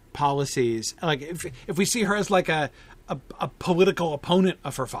father's policies, if we see her as a political opponent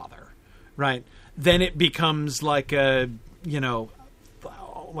of her father, right? Then it becomes a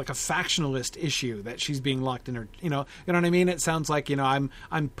factionalist issue that she's being locked in her, you know what I mean? It sounds like, I'm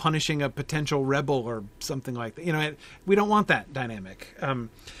punishing a potential rebel or something like that. We don't want that dynamic.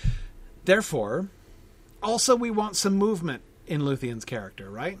 Therefore, also we want some movement in Luthien's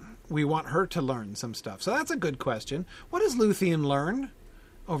character, right? We want her to learn some stuff. So that's a good question. What does Luthien learn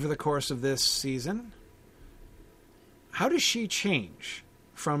over the course of this season? How does she change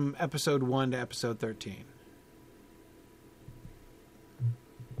from episode 1 to episode 13?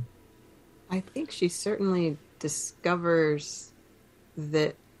 I think she certainly discovers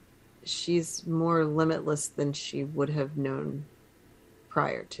that she's more limitless than she would have known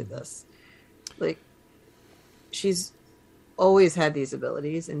prior to this. She's always had these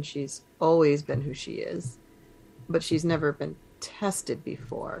abilities and she's always been who she is, but she's never been tested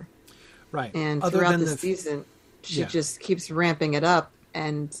before. Right. And throughout the season, she just keeps ramping it up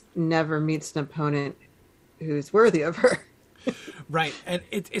and never meets an opponent who's worthy of her. Right. And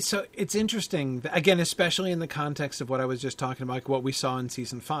it's interesting, again, especially in the context of what I was just talking about, what we saw in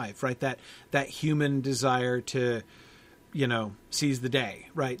season 5, right? That human desire to, seize the day,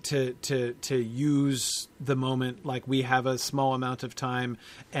 right? To use the moment, we have a small amount of time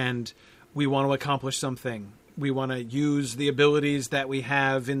and we want to accomplish something. We want to use the abilities that we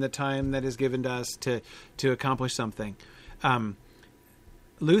have in the time that is given to us to accomplish something.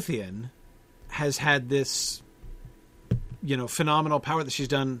 Luthien has had this, phenomenal power that she's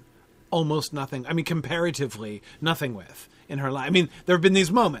done almost nothing. I mean, comparatively nothing with in her life. I mean, there have been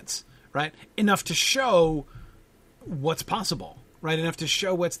these moments, right? Enough to show what's possible, right? Enough to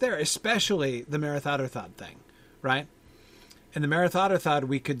show what's there, especially the Merith Atherthod thing, right? In the Merith Atherthod,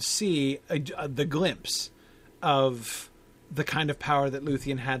 we could see the glimpse of the kind of power that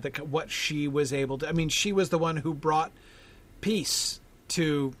Luthien had, what she was able to... I mean, she was the one who brought peace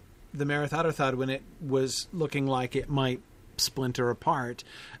to the Merith Atherthod when it was looking like it might splinter apart.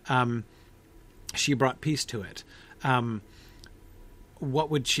 She brought peace to it. What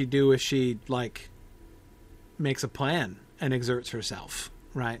would she do if she makes a plan and exerts herself,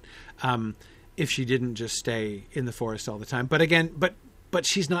 right? If she didn't just stay in the forest all the time. But again, but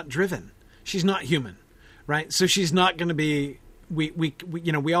she's not driven. She's not human, right? So she's not going to be.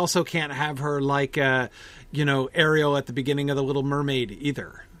 We also can't have her like Ariel at the beginning of The Little Mermaid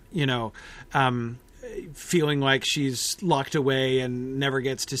either. Feeling like she's locked away and never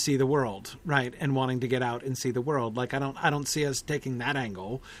gets to see the world, right? And wanting to get out and see the world. Like I don't see us taking that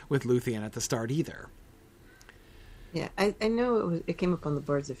angle with Luthien at the start either. Yeah, I know it came up on the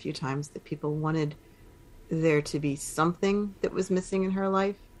boards a few times that people wanted there to be something that was missing in her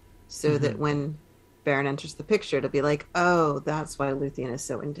life, so that when Beren enters the picture, it'll be like, oh, that's why Luthien is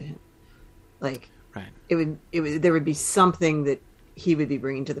so into him. Like, right? There would be something that he would be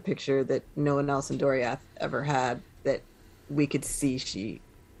bringing to the picture that no one else in Doriath ever had that we could see she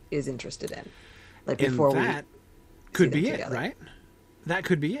is interested in. Like before that could be it, right? That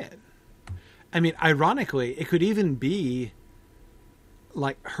could be it. I mean, ironically, it could even be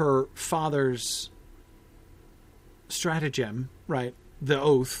like her father's stratagem, right? The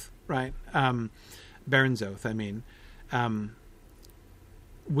oath, right? Beren's oath, I mean,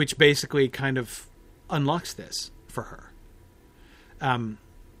 which basically kind of unlocks this for her. Again,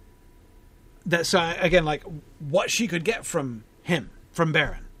 like what she could get from him, from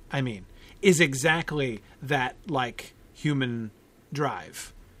Beren, I mean, is exactly that like human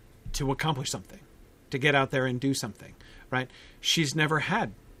drive to accomplish something, to get out there and do something, right? She's never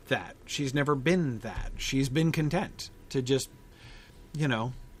had that. She's never been that. She's been content to just,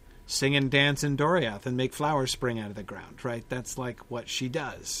 sing and dance in Doriath and make flowers spring out of the ground, right? That's like what she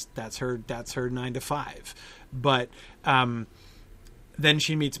does. That's her 9 to 5. But then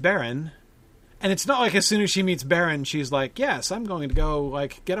she meets Beren, and it's not like as soon as she meets Beren, she's like, yes, I'm going to go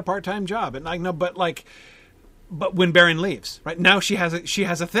like get a part-time job. And like, no, but when Beren leaves, right now she has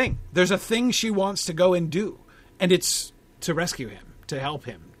a thing. There's a thing she wants to go and do, and it's to rescue him, to help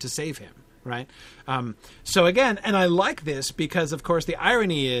him, to save him, right? So again, and I like this because, of course, the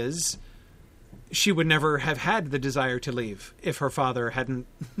irony is she would never have had the desire to leave if her father hadn't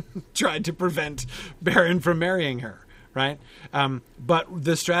tried to prevent Beren from marrying her, right? But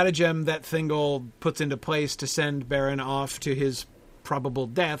the stratagem that Thingol puts into place to send Beren off to his probable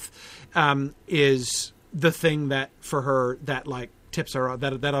death is the thing that for her that like tips her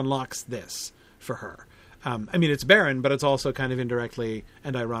that unlocks this for her. I mean, it's Beren, but it's also kind of indirectly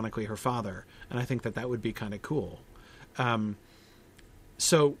and ironically her father, and I think that would be kind of cool.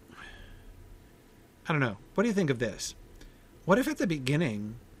 So I don't know. What do you think of this? What if at the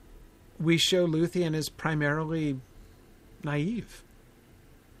beginning we show Luthien as primarily naive?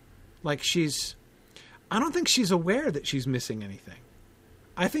 Like I don't think she's aware that she's missing anything.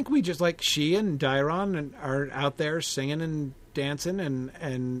 I think we just like she and Dairon are out there singing and dancing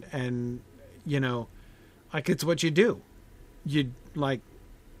and like it's what you do. You like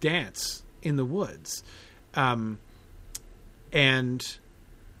dance in the woods. And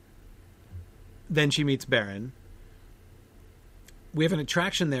then she meets Beren. We have an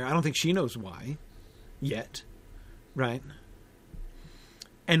attraction there. I don't think she knows why yet. Right?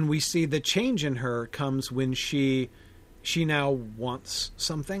 And we see the change in her comes when she now wants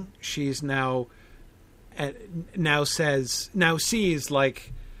something. She's now sees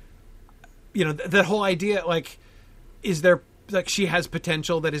like, that whole idea, like, is there, like, she has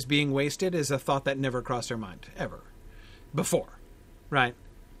potential that is being wasted is a thought that never crossed her mind ever before. Right.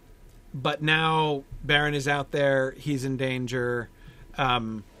 But now Beren is out there. He's in danger.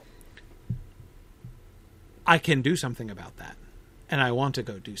 I can do something about that. And I want to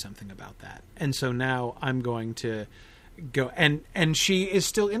go do something about that. And so now I'm going to go. And she is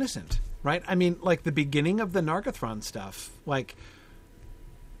still innocent, right? I mean, like the beginning of the Nargothrond stuff, like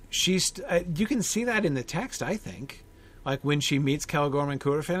she's, you can see that in the text, I think. Like when she meets Caligorm and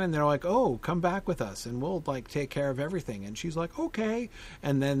Curufin and they're like, oh, come back with us and we'll like take care of everything. And she's like, okay.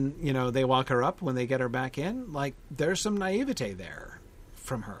 And then, they lock her up when they get her back in. Like there's some naivete there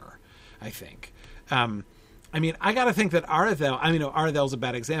from her, I think. I mean, I got to think that Arethel's a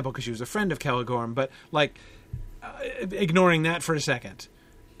bad example because she was a friend of Caligorm, but like ignoring that for a second,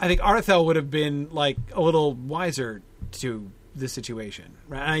 I think Arethel would have been like a little wiser to the situation,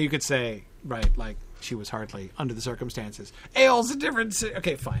 right? Now you could say, right, like she was hardly under the circumstances. Eowl's a different.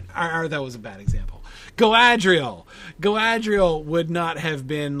 Okay, fine. Arethel was a bad example. Galadriel would not have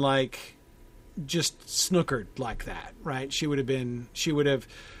been like just snookered like that, right? She would have.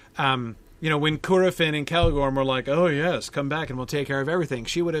 When Curufin and Caligorm were like, "Oh yes, come back and we'll take care of everything,"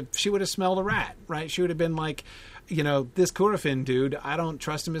 she would have smelled a rat, right? She would have been like, this Curufin dude, I don't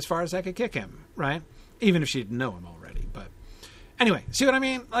trust him as far as I could kick him, right? Even if she didn't know him already. But anyway, see what I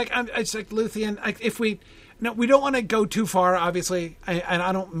mean? Like, it's like Luthien. Like, if we No, we don't want to go too far, obviously, and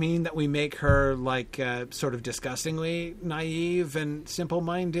I don't mean that we make her like sort of disgustingly naive and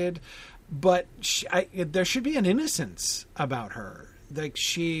simple-minded, but there should be an innocence about her. Like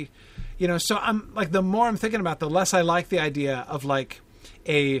she, so I'm like, the more I'm thinking about, the less I like the idea of like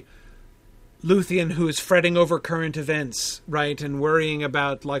a Luthien who is fretting over current events, right, and worrying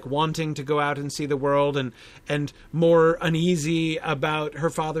about like wanting to go out and see the world, and more uneasy about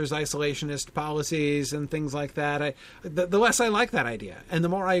her father's isolationist policies and things like that. The less I like that idea, and the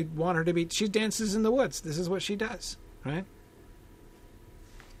more I want her to be. She dances in the woods. This is what she does, right?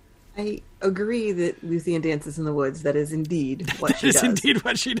 I agree that Luthien dances in the woods. That is indeed what she does. That is indeed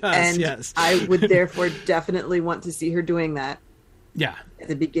what she does. And yes, I would therefore definitely want to see her doing that. Yeah. At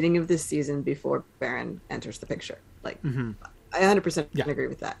the beginning of this season, before Beren enters the picture. Like, I 100% agree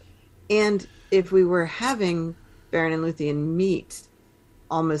with that. And if we were having Beren and Luthien meet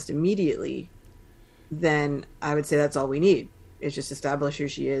almost immediately, then I would say that's all we need. Is just establish who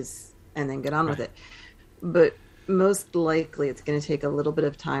she is and then get on with it. But most likely it's going to take a little bit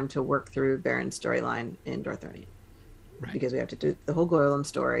of time to work through Beren's storyline in Dorthonion. Right. Because we have to do the whole Goylem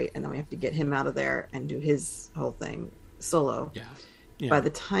story, and then we have to get him out of there and do his whole thing solo. Yeah. By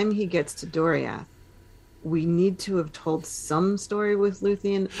the time he gets to Doriath, we need to have told some story with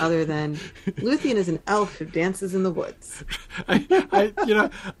Luthien other than Luthien is an elf who dances in the woods. I'm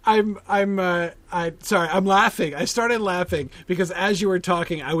sorry. I'm laughing. I started laughing because as you were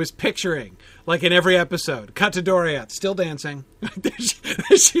talking, I was picturing, like in every episode, cut to Doriath, still dancing.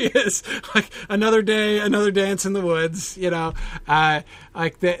 There she is, like another day, another dance in the woods.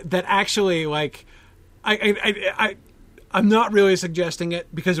 Like that actually, like I'm not really suggesting it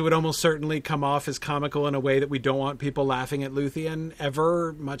because it would almost certainly come off as comical in a way that we don't want people laughing at Luthien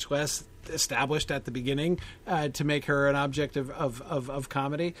ever, much less established at the beginning to make her an object of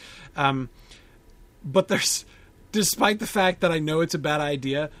comedy. But despite the fact that I know it's a bad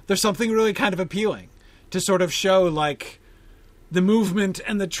idea, there's something really kind of appealing to sort of show like the movement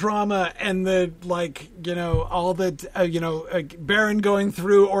and the trauma and the all the Beren going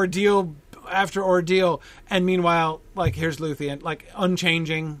through ordeal after ordeal, and meanwhile, like, here's Luthien, like,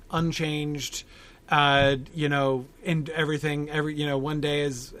 unchanged, in everything, one day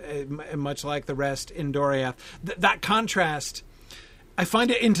is much like the rest in Doriath. That contrast, I find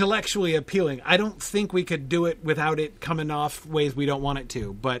it intellectually appealing. I don't think we could do it without it coming off ways we don't want it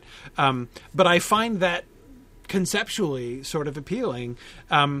to, but I find that conceptually sort of appealing.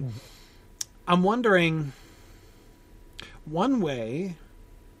 I'm wondering, one way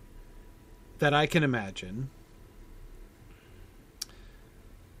that I can imagine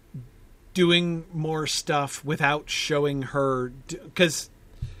doing more stuff without showing her, because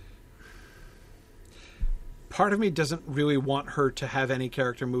part of me doesn't really want her to have any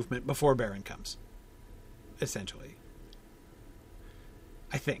character movement before Beren comes, essentially.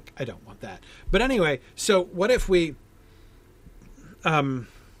 I think I don't want that. But anyway, so what if we don't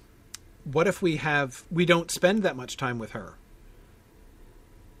spend that much time with her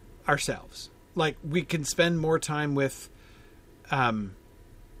ourselves? Like, we can spend more time with Thingol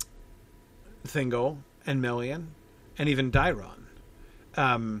and Melian and even Dairon.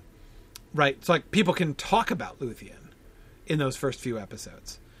 Right? It's like people can talk about Luthien in those first few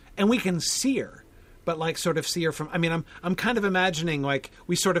episodes. And we can see her, but like sort of see her from, I'm kind of imagining like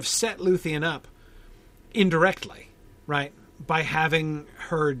we sort of set Luthien up indirectly, right? By having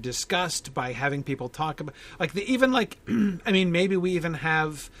her discussed, by having people talk about, like, maybe we even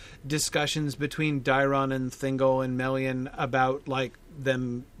have discussions between Dairon and Thingol and Melian about, like,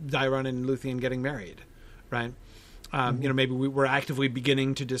 Dairon and Luthien getting married, right? Maybe we're actively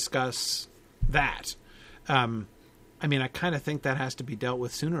beginning to discuss that. I kind of think that has to be dealt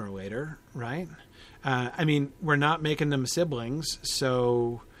with sooner or later, right? We're not making them siblings,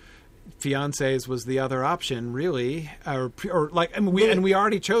 so fiancés was the other option, really, we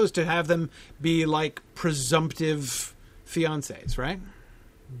already chose to have them be like presumptive fiancés, right?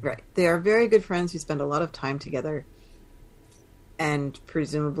 Right. They are very good friends who spend a lot of time together, and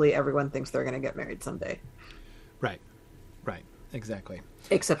presumably everyone thinks they're going to get married someday. Right. Exactly.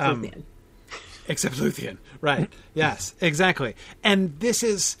 Except Luthien. Except Luthien. Right. Yes. Exactly. And this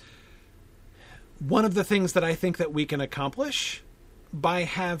is one of the things that I think that we can accomplish by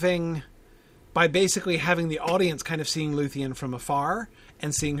basically having the audience kind of seeing Luthien from afar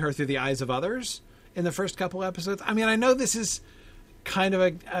and seeing her through the eyes of others in the first couple episodes. I know this is kind of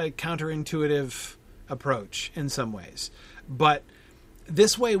a counterintuitive approach in some ways, but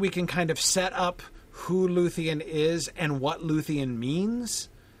this way we can kind of set up who Luthien is and what Luthien means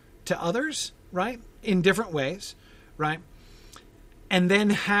to others, right? In different ways, right? And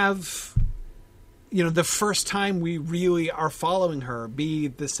then have the first time we really are following her be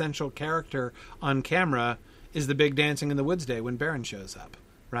the central character on camera is the big dancing in the woods day when Beren shows up,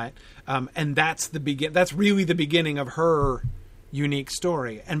 right? And that's that's really the beginning of her unique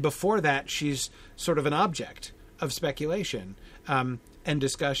story. And before that, she's sort of an object of speculation and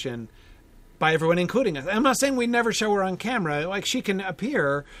discussion by everyone, including us. I'm not saying we never show her on camera. Like, she can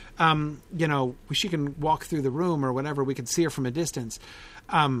appear, she can walk through the room or whatever. We can see her from a distance.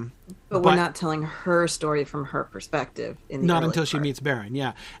 But we're not telling her story from her perspective. Not until she meets Beren,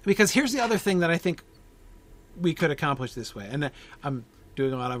 yeah. Because here's the other thing that I think we could accomplish this way. And I'm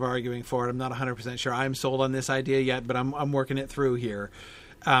doing a lot of arguing for it. I'm not 100% sure I'm sold on this idea yet, but I'm working it through here.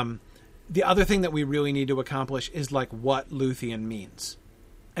 The other thing that we really need to accomplish is, like, what Luthien means.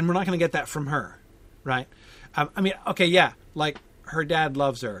 And we're not going to get that from her, right? Okay, yeah, like, her dad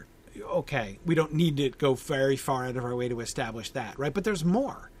loves her. Okay, we don't need to go very far out of our way to establish that, right? But there's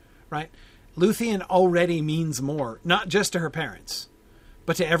more, right? Luthien already means more, not just to her parents,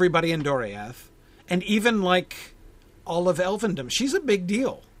 but to everybody in Doriath, and even, like, all of Elvendom. She's a big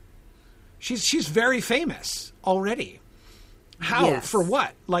deal. She's very famous already. How? Yes. For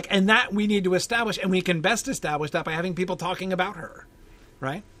what? Like, and that we need to establish, and we can best establish that by having people talking about her,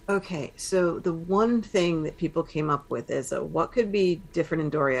 right? Okay, so the one thing that people came up with is what could be different in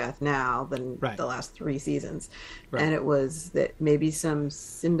Doriath now than the last 3 seasons. Right. And it was that maybe some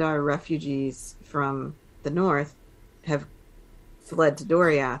Sindar refugees from the north have fled to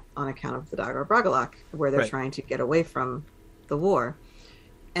Doriath on account of the Dagor Bragollach, where they're trying to get away from the war.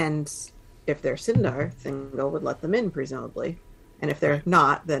 And if they're Sindar, Thingol would let them in, presumably. And if they're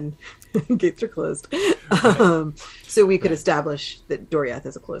not, then gates are closed. So we could establish that Doriath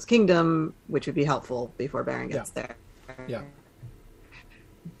is a closed kingdom, which would be helpful before Beren gets there. Yeah.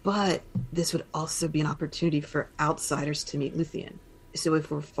 But this would also be an opportunity for outsiders to meet Luthien. So if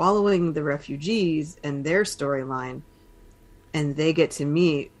we're following the refugees and their storyline, and they get to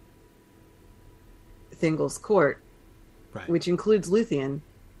meet Thingol's court, which includes Luthien,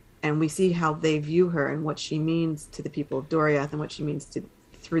 and we see how they view her and what she means to the people of Doriath and what she means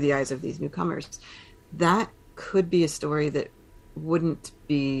through the eyes of these newcomers, that could be a story that wouldn't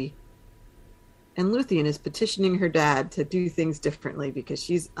be... And Luthien is petitioning her dad to do things differently because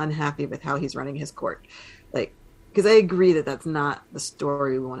she's unhappy with how he's running his court. Like, because I agree that that's not the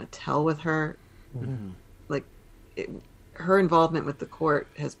story we want to tell with her. Mm-hmm. Like, her involvement with the court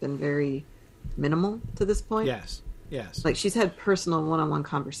has been very minimal to this point. Yes. Like, she's had personal one-on-one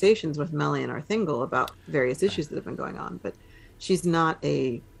conversations with Melian or Thingol about various issues that have been going on, but she's not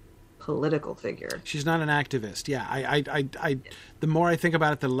a political figure. She's not an activist. Yeah, I the more I think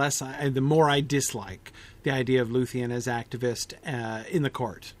about it, the more I dislike the idea of Luthien as activist in the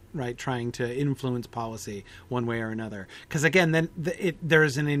court, right? Trying to influence policy one way or another. Because again, then there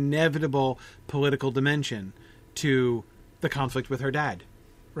is an inevitable political dimension to the conflict with her dad,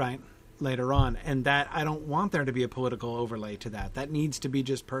 right? Later on, and that I don't want there to be a political overlay to that. That needs to be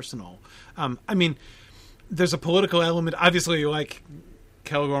just personal. There's a political element, obviously, like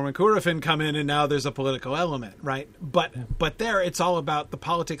Celegorm and Curufin come in, and now there's a political element, right? But there, it's all about the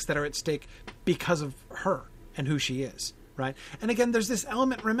politics that are at stake because of her and who she is, right? And again, there's this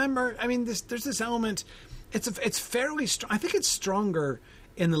element. Remember, there's this element. It's fairly strong. I think it's stronger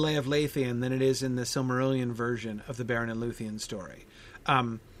in the Lay of Leithian than it is in the Silmarillion version of the Beren and Luthien story.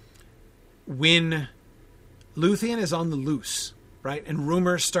 When Luthien is on the loose, right, and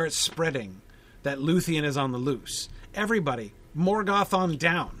rumors start spreading that Luthien is on the loose, everybody, Morgoth on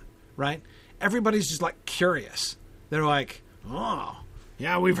down, right, everybody's just, like, curious. They're like, oh,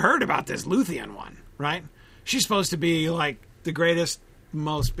 yeah, we've heard about this Luthien one, right? She's supposed to be, like, the greatest,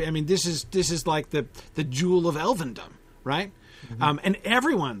 most... this is like the jewel of Elvendom, right? Mm-hmm. And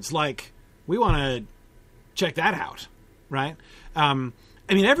everyone's like, we want to check that out, right?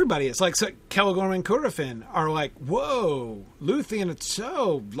 Everybody is like, so Celegorm and Curufin are like, whoa, Luthien, it's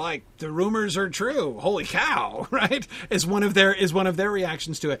so, like, the rumors are true. Holy cow, right? Is one of their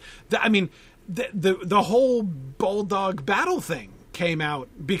reactions to it. The whole bulldog battle thing came out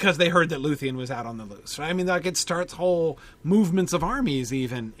because they heard that Luthien was out on the loose, right? It starts whole movements of armies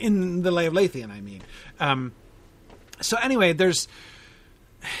even in the Lay of Leithian, So anyway,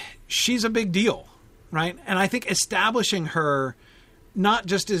 she's a big deal, right? And I think establishing her not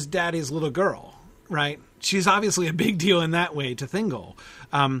just as daddy's little girl, right? She's obviously a big deal in that way to Thingol.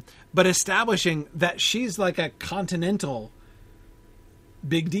 But establishing that she's like a continental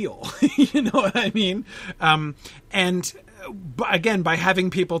big deal, you know what I mean? And again, by having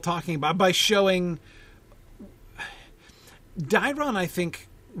people talking about, by showing... Daeron, I think,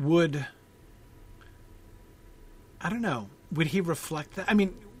 would... I don't know. Would he reflect that?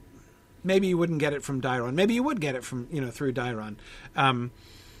 maybe you wouldn't get it from Dairon. Maybe you would get it from, through Dairon.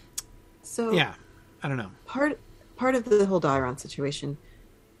 So yeah, I don't know. Part of the whole Dairon situation,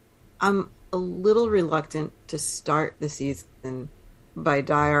 I'm a little reluctant to start the season by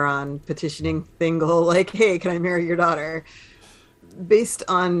Dairon petitioning Thingol, like, hey, can I marry your daughter? Based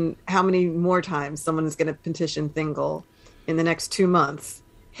on how many more times someone is going to petition Thingol in the next 2 months.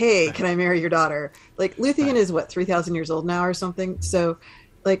 Hey, right. Can I marry your daughter? Like, Luthien is, 3,000 years old now or something? So,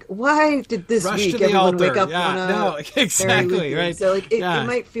 like, why did this week everyone wake up on a exactly, right? So, like, it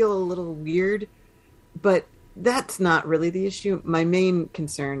might feel a little weird, but that's not really the issue. My main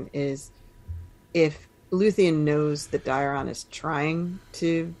concern is if Luthien knows that Dairon is trying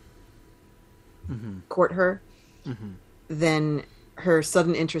to court her, then her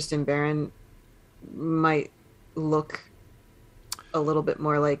sudden interest in Beren might look a little bit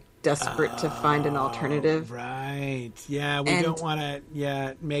more like desperate to find an alternative. Right. Yeah, we don't want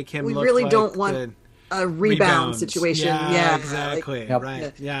to make him look really like don't want a rebound situation. Yeah, exactly. Like,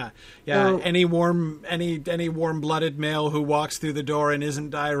 right. Yeah. So, any warm-blooded male who walks through the door and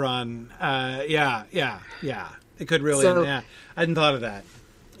isn't Dairon. Yeah. It could really. I hadn't thought of that.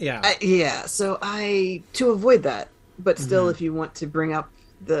 Yeah. So to avoid that, but still, if you want to bring up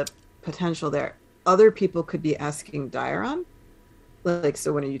the potential there, other people could be asking Dairon, like,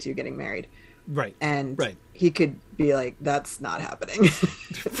 so when are you two getting married? Right. And he could be like, that's not happening.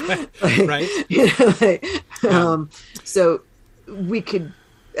 Right. So we could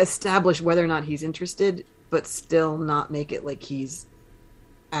establish whether or not he's interested, but still not make it like he's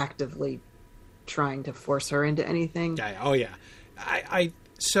actively trying to force her into anything. Yeah. Oh yeah.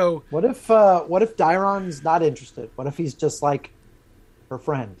 So what if Dairon's not interested? What if he's just like her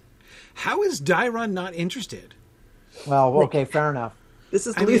friend? How is Dairon not interested? Well, okay, fair enough. This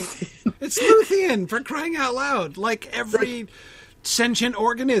is Luthien. It's Luthien, for crying out loud. Like, every sentient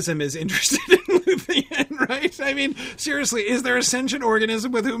organism is interested in Luthien, right? I mean, seriously, is there a sentient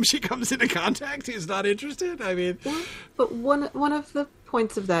organism with whom she comes into contact who's not interested? I mean... But one of the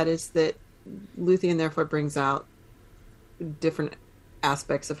points of that is that Luthien therefore brings out different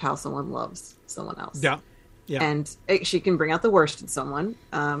aspects of how someone loves someone else. Yeah. And she can bring out the worst in someone.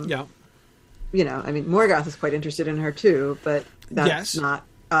 I mean, Morgoth is quite interested in her too, but that's not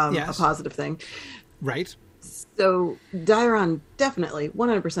a positive thing. Right. So Dairon definitely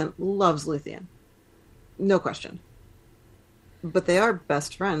 100% loves Luthien. No question. But they are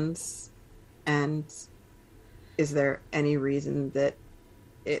best friends. And is there any reason that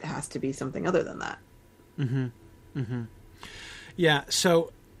it has to be something other than that? Yeah.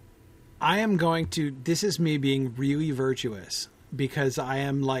 So I am going to, this is me being really virtuous, because I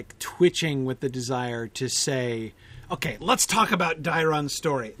am like twitching with the desire to say, okay, let's talk about Dairon's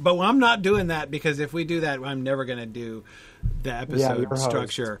story. But I'm not doing that, because if we do that, I'm never going to do the episode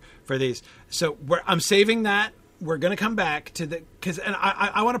structure for these. So I'm saving that. We're going to come back to and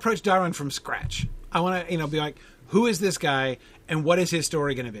I want to approach Dairon from scratch. I want to, be like, who is this guy and what is his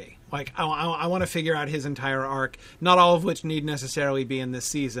story going to be? Like, I want to figure out his entire arc, not all of which need necessarily be in this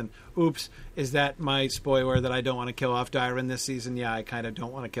season. Oops, is that my spoiler that I don't want to kill off Dairon this season? Yeah, I kind of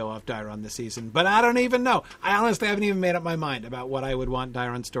don't want to kill off Dairon this season. But I don't even know. I honestly haven't even made up my mind about what I would want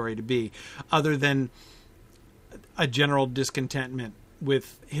Dairon's story to be, other than a general discontentment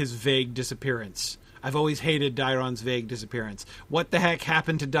with his vague disappearance. I've always hated Dairon's vague disappearance. What the heck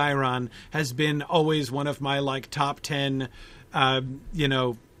happened to Dairon has been always one of my, top 10,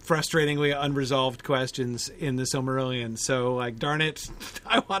 frustratingly unresolved questions in the Silmarillion. So, darn it,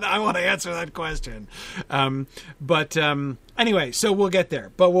 I want to answer that question. But anyway, so we'll get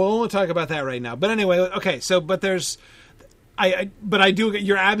there. But we'll only talk about that right now. But anyway, okay. So, but there's, but I do.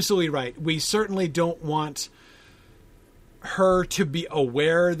 You're absolutely right. We certainly don't want her to be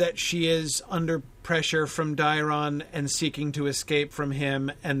aware that she is under pressure from Dairon and seeking to escape from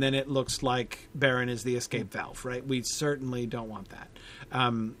him, and then it looks like Beren is the escape valve, right? We certainly don't want that.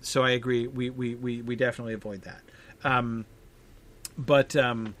 So I agree. We definitely avoid that.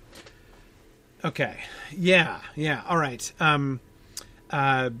 Okay. Yeah. All right.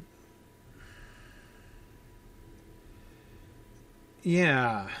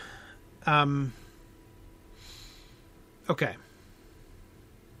 Yeah. Okay.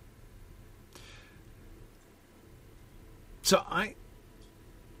 So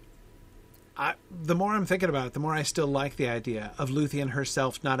the more I'm thinking about it, the more I still like the idea of Luthien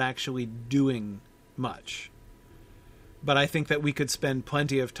herself not actually doing much. But I think that we could spend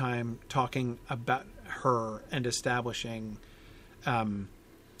plenty of time talking about her and establishing.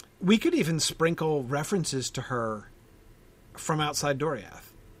 We could even sprinkle references to her from outside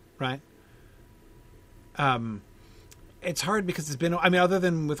Doriath, right? it's hard because it's been, I mean, other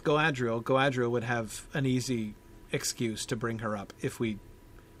than with Galadriel would have an easy excuse to bring her up if we,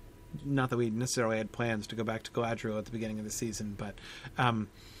 not that we necessarily had plans to go back to Galadriel at the beginning of the season, but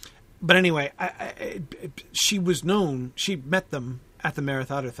anyway, she was known, she met them at the Merith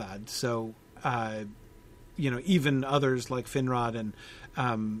Atherthad, so, even others like Finrod and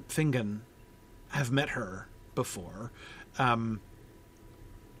Fingon have met her before. I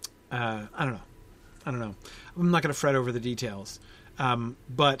don't know. I'm not going to fret over the details.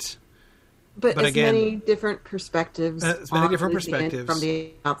 But as again, many different perspectives. From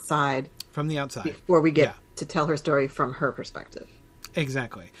the outside. From the outside. Before we get to tell her story from her perspective.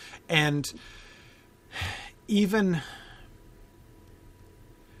 Exactly. And even...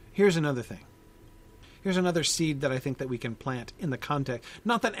 Here's another thing. Here's another seed that I think that we can plant in the context.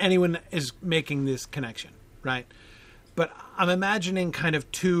 Not that anyone is making this connection, right? But I'm imagining kind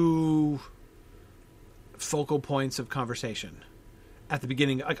of two focal points of conversation at the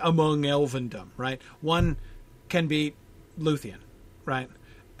beginning, like among Elvendom, right? One can be Luthien, right?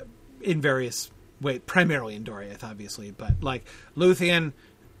 In various ways, primarily in Doriath, obviously, but like Luthien,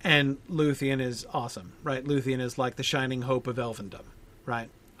 and Luthien is awesome, right? Luthien is like the shining hope of Elvendom, right?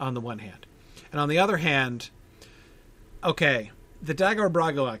 On the one hand. And on the other hand, okay, the Dagor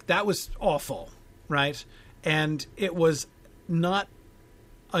Bragollach, that was awful, right? And it was not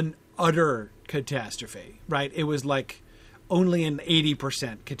an utter catastrophe, right? It was like only an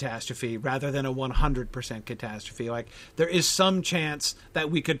 80% catastrophe rather than a 100% catastrophe. Like, there is some chance that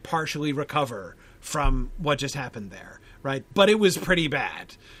we could partially recover from what just happened there, right? But it was pretty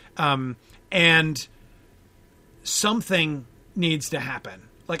bad. And something needs to happen.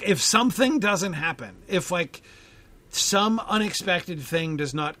 Like, if something doesn't happen, if, like, some unexpected thing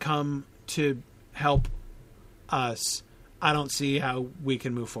does not come to help us, I don't see how we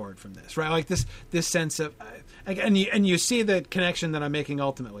can move forward from this, right? Like, this sense of... and you see the connection that I'm making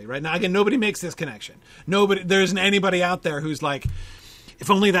ultimately, right? Now, again, nobody makes this connection. There isn't anybody out there who's like, if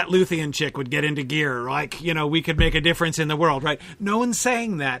only that Luthien chick would get into gear, like, we could make a difference in the world, right? No one's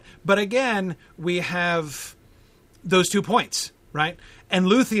saying that. But again, we have those 2 points, right? And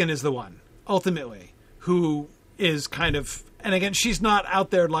Luthien is the one, ultimately, who is kind of... And again, she's not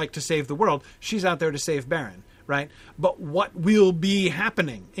out there like to save the world. She's out there to save Beren, right? But what will be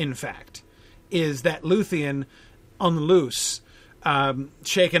happening, in fact, is that Luthien, on the loose,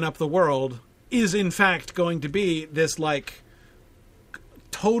 shaking up the world, is in fact going to be this, like,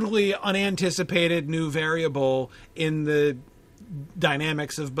 totally unanticipated new variable in the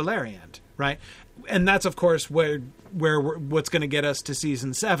dynamics of Beleriand, right? And that's, of course, where what's going to get us to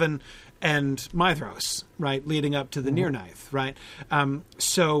season 7 and Maedhros, right, leading up to the Nirnaeth, right?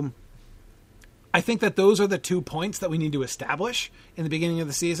 So I think that those are the 2 points that we need to establish in the beginning of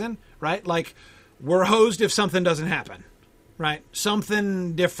the season, right? Like, we're hosed if something doesn't happen, right?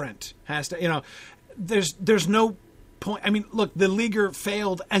 Something different has to, there's no point. I mean, look, the Leaguer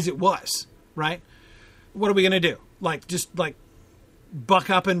failed as it was, right? What are we going to do? Like, just, like, buck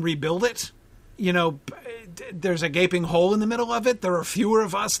up and rebuild it? There's a gaping hole in the middle of it. There are fewer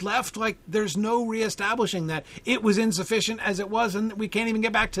of us left. Like, there's no reestablishing that it was insufficient as it was, and we can't even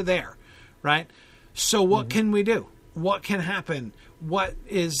get back to there, right? So what can we do? What can happen? What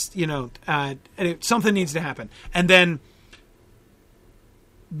is, something needs to happen. And then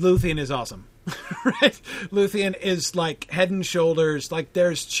Luthien is awesome, right? Luthien is, like, head and shoulders. Like,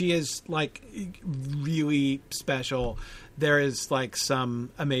 she is, like, really special. There is, like,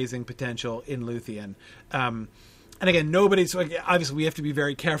 some amazing potential in Luthien. And again, nobody's... Obviously, we have to be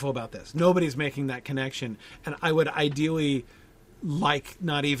very careful about this. Nobody's making that connection. And I would ideally like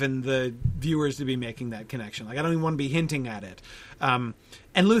not even the viewers to be making that connection. Like, I don't even want to be hinting at it. And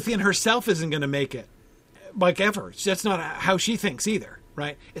Luthien herself isn't going to make it, like, ever. That's not how she thinks either,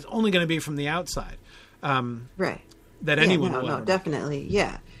 right? It's only going to be from the outside. Right. That anyone will No, definitely.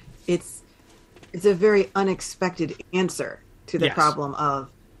 Yeah. It's a very unexpected answer to the problem of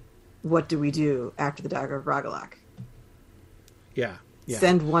what do we do after the Dagor of Bragollach? Yeah.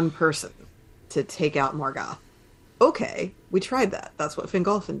 Send one person to take out Morgoth. Okay, we tried that. That's what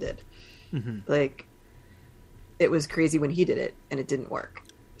Fingolfin did. Mm-hmm. Like, it was crazy when he did it, and it didn't work.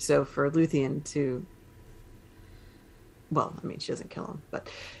 So for Luthien to... Well, I mean, she doesn't kill him, but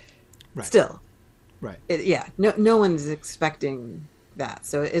still. Right. No one's expecting that.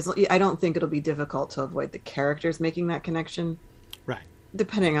 So I don't think it'll be difficult to avoid the characters making that connection. Right.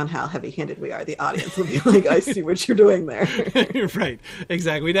 Depending on how heavy-handed we are, the audience will be like, I see what you're doing there. Right.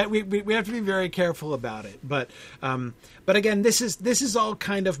 Exactly. We have to be very careful about it. But again, this is all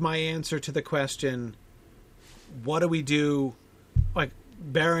kind of my answer to the question, what do we do? Like,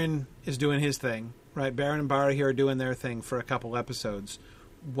 Beren is doing his thing, right? Beren and Barahir are doing their thing for a couple episodes.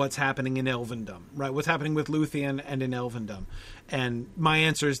 What's happening in Elvendom, right? What's happening with Luthien and in Elvendom? And my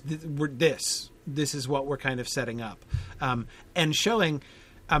answer is this. This is what we're kind of setting up, and showing,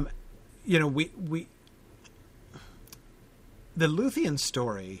 we the Luthien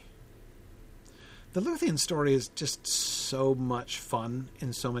story. The Luthien story is just so much fun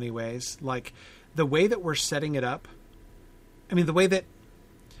in so many ways. Like the way that we're setting it up. I mean, the way that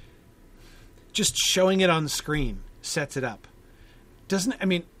just showing it on screen sets it up.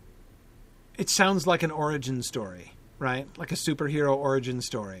 It sounds like an origin story, right? Like a superhero origin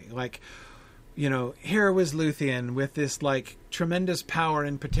story. Like, here was Luthien with this like tremendous power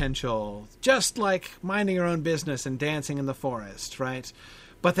and potential, just like minding her own business and dancing in the forest, right?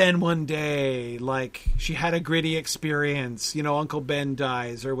 But then one day, like, she had a gritty experience, Uncle Ben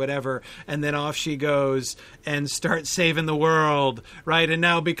dies or whatever, and then off she goes and starts saving the world, right? And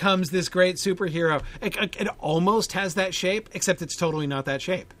now becomes this great superhero. It almost has that shape, except it's totally not that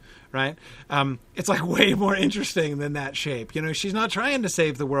shape, right? It's like way more interesting than that shape. She's not trying to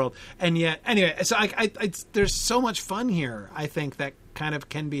save the world. And yet, anyway, so there's so much fun here, I think, that kind of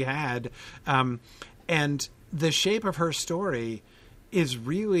can be had. And the shape of her story is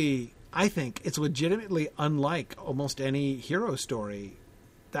really, I think, it's legitimately unlike almost any hero story.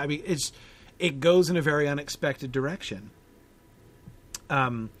 I mean, it goes in a very unexpected direction.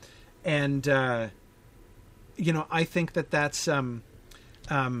 I think that's, I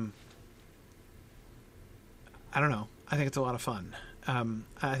don't know. I think it's a lot of fun.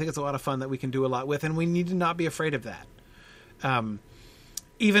 I think it's a lot of fun that we can do a lot with, and we need to not be afraid of that.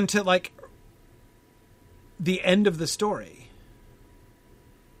 Even to like the end of the story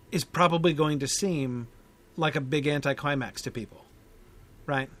is probably going to seem like a big anticlimax to people,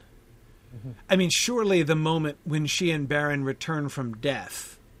 right? Mm-hmm. I mean, surely the moment when she and Beren return from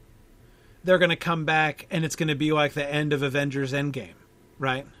death, they're going to come back and it's going to be like the end of Avengers Endgame,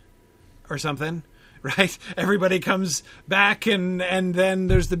 right? Or something, right? Everybody comes back and then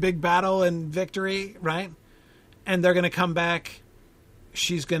there's the big battle and victory, right? And they're going to come back.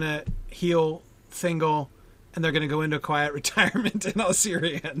 She's going to heal Thingol, and they're going to go into quiet retirement in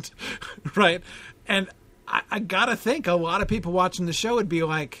Osirian, right? And I got to think a lot of people watching the show would be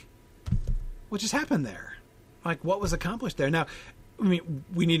like, what just happened there? Like, what was accomplished there? Now, I mean,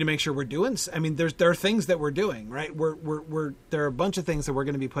 we need to make sure we're doing, there are things that we're doing, right? There are a bunch of things that we're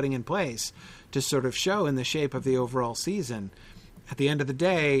going to be putting in place to sort of show in the shape of the overall season. At the end of the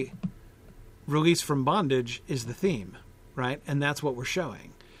day, release from bondage is the theme, right? And that's what we're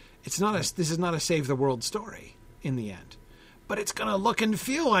showing. This is not a save the world story in the end, but it's going to look and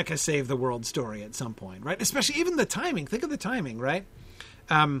feel like a save the world story at some point, right? Especially even the timing. Think of the timing, right?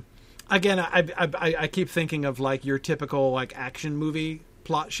 Again, I keep thinking of like your typical like action movie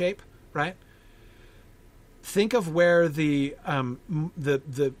plot shape, right? Think of where the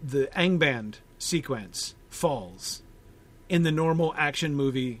Angband sequence falls in the normal action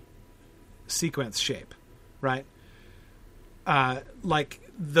movie sequence shape, right? Like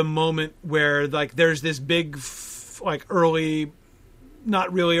the moment where like there's this big like early,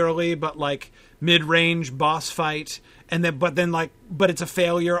 not really early, but like mid-range boss fight, and then but it's a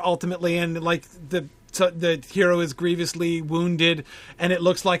failure ultimately, and like the hero is grievously wounded and it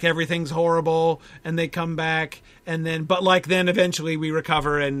looks like everything's horrible, and they come back, and then then eventually we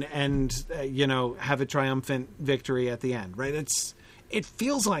recover and have a triumphant victory at the end, right? It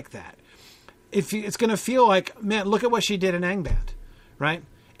feels like that. It's going to feel like, man, look at what she did in Angband, right?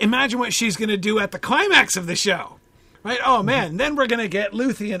 Imagine what she's going to do at the climax of the show, right? Oh, man, then we're going to get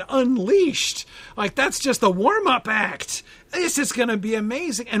Luthien unleashed. Like, that's just the warm-up act. This is going to be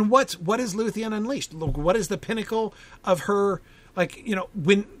amazing. And what is Luthien unleashed? Look, what is the pinnacle of her, like,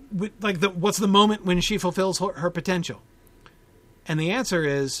 what's the moment when she fulfills her potential? And the answer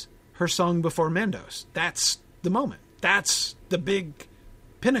is her song before Mandos. That's the moment. That's the big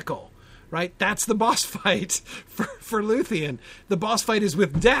pinnacle. Right? That's the boss fight for Luthien. The boss fight is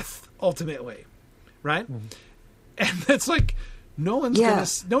with death, ultimately. Right? Mm-hmm. And that's like, no one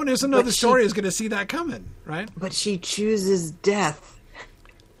doesn't know the story is going to see that coming. Right? But she chooses death.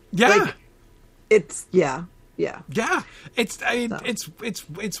 Yeah. Like, it's, yeah. It's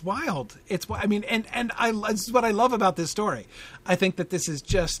wild. This is what I love about this story. I think that this is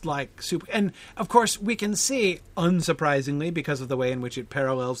just like super, and of course we can see, unsurprisingly, because of the way in which it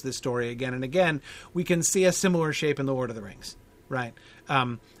parallels this story again and again, we can see a similar shape in the Lord of the Rings, right?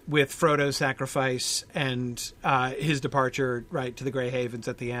 With Frodo's sacrifice and his departure, right, to the Grey Havens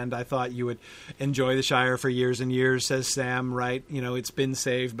at the end. I thought you would enjoy the Shire for years and years, says Sam, right? It's been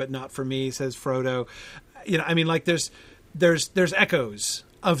saved, but not for me, says Frodo. There's echoes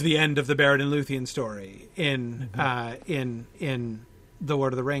of the end of the Beren and Luthien story in the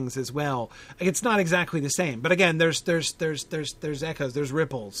Lord of the Rings as well. It's not exactly the same, but again, there's echoes, there's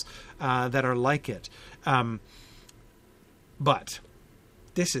ripples that are like it. But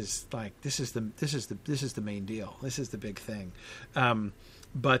this is the main deal. This is the big thing.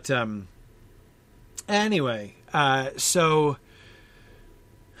 Anyway, so.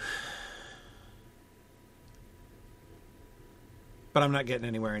 But I'm not getting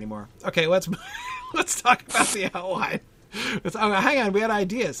anywhere anymore. Okay, let's talk about the outline. Hang on, we had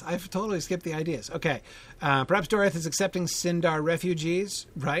ideas. I've totally skipped the ideas. Okay, perhaps Doriath is accepting Sindar refugees,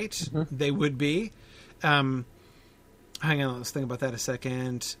 right? Mm-hmm. They would be. Hang on, let's think about that a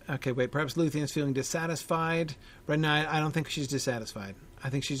second. Okay, wait, perhaps Luthien is feeling dissatisfied. Right now, I don't think she's dissatisfied. I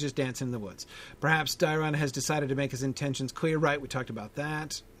think she's just dancing in the woods. Perhaps Dairon has decided to make his intentions clear, right? We talked about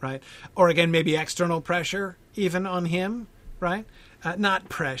that, right? Or again, maybe external pressure even on him, right? Not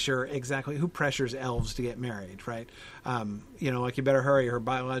pressure exactly. Who pressures elves to get married, right? Like, you better hurry. Her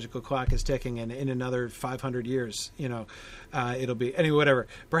biological clock is ticking, and in another 500 years, it'll be... Anyway, whatever.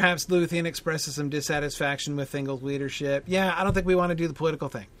 Perhaps Luthien expresses some dissatisfaction with Thingol's leadership. Yeah, I don't think we want to do the political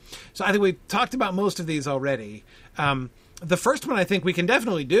thing. So I think we've talked about most of these already. The first one I think we can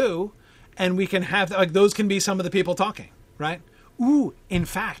definitely do, and we can have... Like, those can be some of the people talking, right? Ooh, in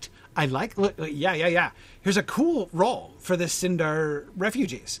fact... I like, yeah. Here's a cool role for the Sindar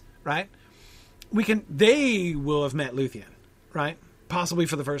refugees, right? They will have met Luthien, right? Possibly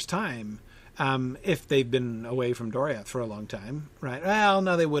for the first time, if they've been away from Doriath for a long time, right? Well,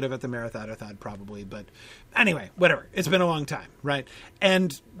 no, they would have at the Marathadathad probably, but anyway, whatever. It's been a long time, right?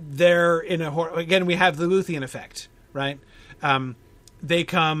 And they're in again, we have the Luthien effect, right? They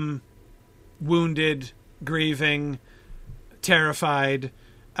come wounded, grieving, terrified,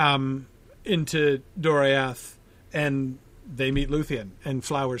 into Doriath, and they meet Luthien, and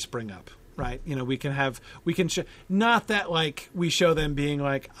flowers spring up, right? Not that like we show them being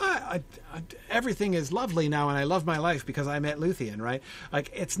like, everything is lovely now and I love my life because I met Luthien, right?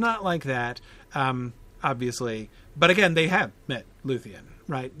 Like, it's not like that, obviously. But again, they have met Luthien,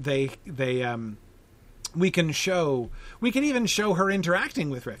 right? We can even show her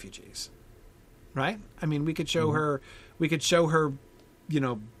interacting with refugees, right? I mean, we could show her,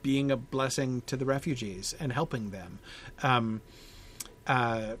 being a blessing to the refugees and helping them.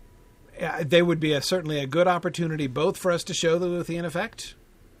 They would be certainly a good opportunity both for us to show the Luthien effect,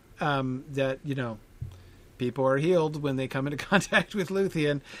 that, people are healed when they come into contact with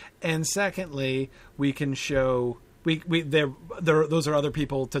Luthien. And secondly, we can show, those are other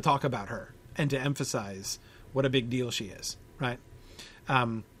people to talk about her and to emphasize what a big deal she is, right?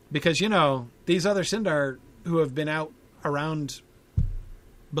 Because, these other Sindar who have been out around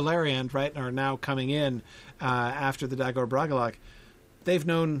Beleriand, right, are now coming in after the Dagor Bragollach. They've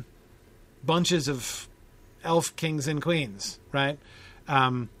known bunches of elf kings and queens, right?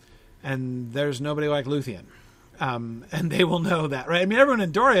 And there's nobody like Luthien. And they will know that, right? I mean, everyone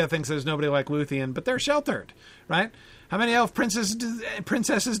in Doria thinks there's nobody like Luthien, but they're sheltered, right? How many elf princesses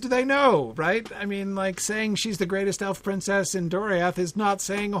do they know, right? I mean, like, saying she's the greatest elf princess in Doriath is not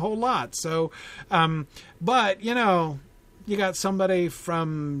saying a whole lot. So, but, you got somebody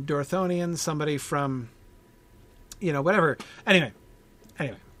from Dorthonion, somebody from, whatever. Anyway.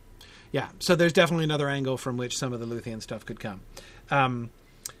 Yeah, so there's definitely another angle from which some of the Luthien stuff could come.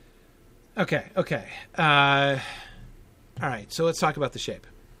 Okay. All right, so let's talk about the shape.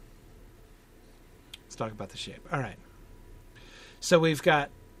 All right. So we've got,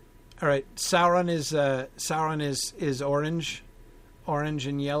 all right, Sauron is orange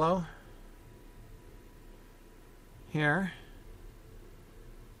and yellow. Here.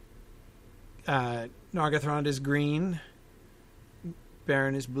 Nargothrond is green.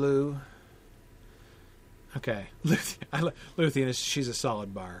 Beren is blue. Okay. Luthien she's a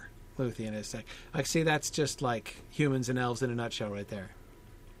solid bar. Luthien is like, see, that's just like humans and elves in a nutshell right there.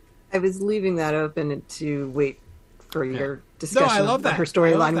 I was leaving that open to wait for your discussion. No, I love that. What her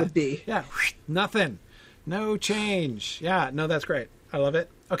storyline would be. Yeah. Nothing. No change. Yeah. No, that's great. I love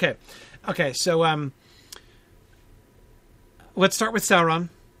it. Okay. So, let's start with Sauron,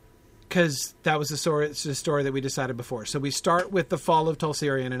 because that was the story that we decided before. So we start with the fall of Tol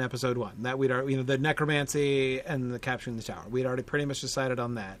Sirion in episode 1. That we'd already, the necromancy and the capturing the tower. We'd already pretty much decided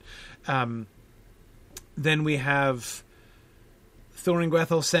on that. Then we have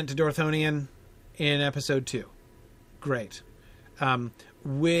Thorin-Gwethel sent to Dorthonion in episode 2. Great.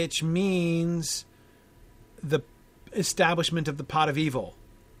 Which means the establishment of the Pot of Evil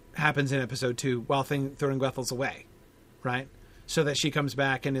happens in episode 2 while Thorin-Gwethel's away, right? so that she comes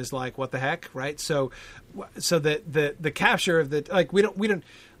back and is like, what the heck, right? So the capture of the, like, we don't,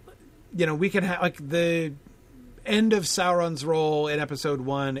 we can have, like, the end of Sauron's role in episode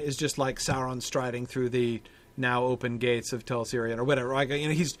 1 is just like Sauron striding through the now open gates of Tol Sirion or whatever. Like,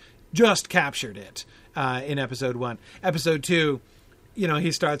 he's just captured it in episode 1. Episode 2,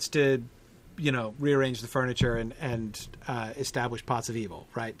 he starts to, rearrange the furniture and establish pots of evil,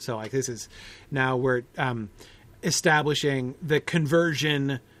 right? So, like, this is now we're establishing the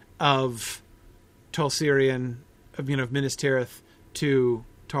conversion of Tol Sirion, of Minas Tirith to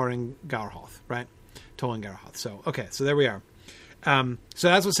Thorin Garhoth, right? Tolan Garhoth. So, okay, so there we are. So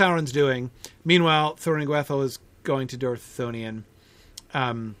that's what Sauron's doing. Meanwhile, Thorin Gwethel is going to Dorthonion.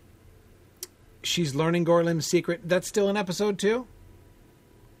 She's learning Gorlim's secret. That's still in episode 2?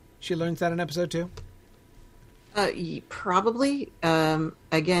 She learns that in episode 2? Probably.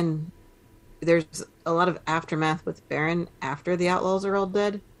 Again, there's a lot of aftermath with Beren after the Outlaws are all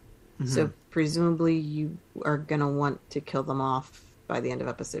dead. Mm-hmm. So presumably you are going to want to kill them off by the end of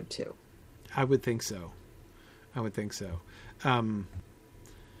episode 2. I would think so.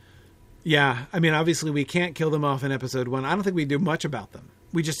 Yeah, I mean, obviously we can't kill them off in episode 1. I don't think we do much about them.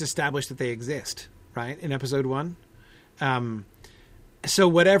 We just establish that they exist, right, in episode 1. So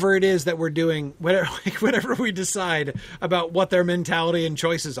whatever it is that we're doing, whatever we decide about what their mentality and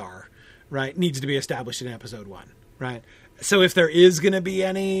choices are, right, needs to be established in episode 1, right? So if there is going to be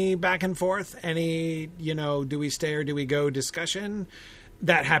any back and forth, any, do we stay or do we go discussion,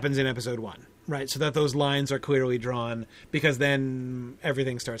 that happens in episode 1, right? So that those lines are clearly drawn, because then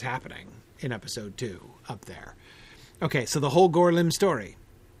everything starts happening in episode 2 up there. Okay, so the whole Gorlim story,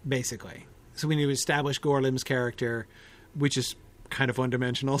 basically. So we need to establish Gorlim's character, which is kind of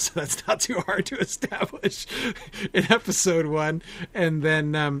one-dimensional, so that's not too hard to establish in episode 1. And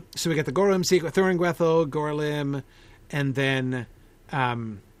then, so we get the Gorlim sequence, Thorin Gwethel, Gorlim, and then,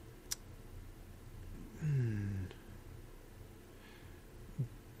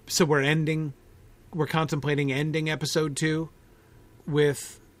 so we're contemplating ending episode 2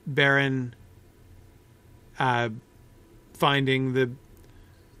 with Beren finding the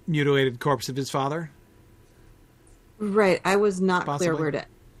mutilated corpse of his father. Right. I was not Possibly. clear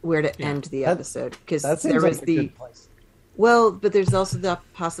where to end the episode, because there was a good place. Well, but there's also the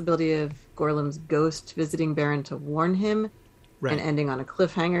possibility of Gorlim's ghost visiting Beren to warn him, Right. and ending on a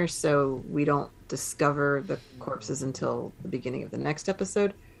cliffhanger, so we don't discover the corpses until the beginning of the next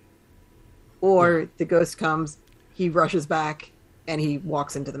episode. Or the ghost comes, he rushes back, and he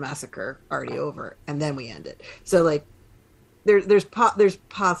walks into the massacre already over, and then we end it. So, like, there's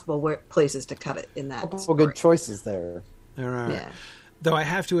possible places to cut it in that. Multiple good choices there. There are. Yeah. Though I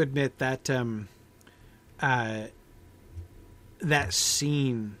have to admit that that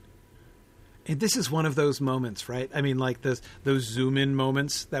scene, and this is one of those moments, right? I mean, like those zoom in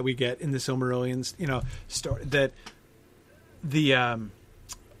moments that we get in the Silmarillion's, story, that the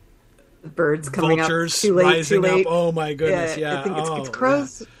birds coming vultures up too late, rising too late. up. Oh my goodness! Yeah, I think it's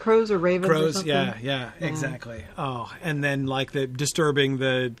crows or ravens. Crows, or something. yeah, exactly. Oh, and then like the disturbing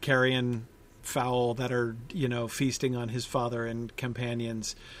the carrion fowl that are feasting on his father and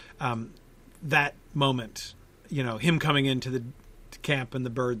companions. That moment, him coming into the camp and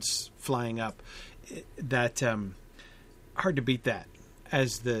the birds flying up. That hard to beat that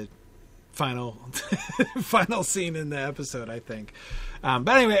as the final scene in the episode, I think. But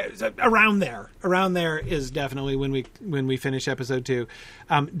anyway, around there is definitely when we finish episode 2.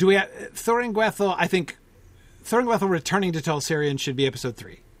 Do we have Thorin Gwethel? I think Thorin Gwethel returning to Tol Sirion should be episode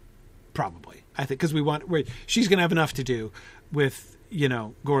 3, probably. I think because she's going to have enough to do with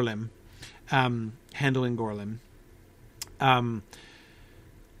Gorlim, handling Gorlim,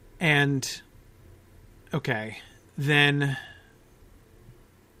 and okay, then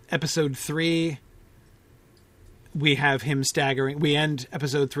episode 3. We have him staggering. We end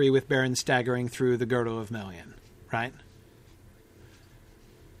episode 3 with Beren staggering through the girdle of Melian, right?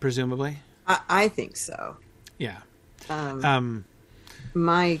 Presumably. I think so. Yeah.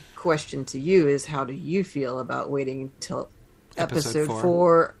 My question to you is, how do you feel about waiting until episode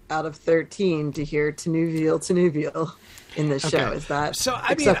 4 out of 13 to hear Tanuviel in the show? Okay. Is that so,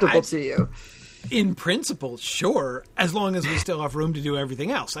 acceptable to you? In principle, sure, as long as we still have room to do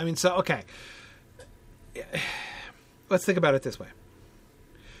everything else. I mean, so, okay. Let's think about it this way.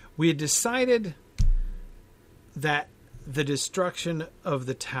 We had decided that the destruction of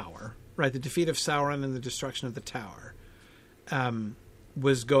the tower, right, the defeat of Sauron and the destruction of the tower,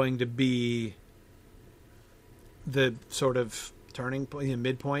 was going to be the sort of turning point,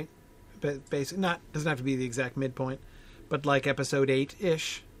 midpoint, but basically doesn't have to be the exact midpoint, but like episode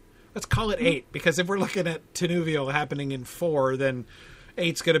 8-ish, let's call it 8, because if we're looking at Tenuvial happening in 4, then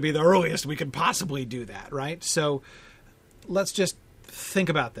 8's going to be the earliest we could possibly do that, right? So let's just think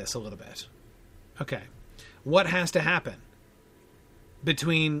about this a little bit. Okay. What has to happen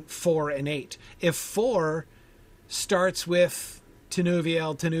between 4 and 8? If 4 starts with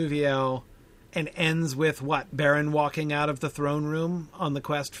Tenuvial, and ends with what? Beren walking out of the throne room on the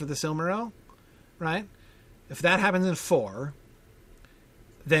quest for the Silmaril, right? If that happens in 4,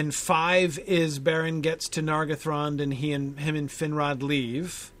 then 5 is Beren gets to Nargothrond and him and Finrod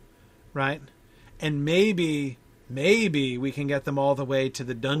leave, right? And maybe we can get them all the way to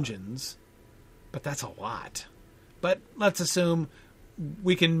the dungeons, but that's a lot. But let's assume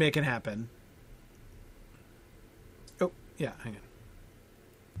we can make it happen. Oh, yeah, hang on.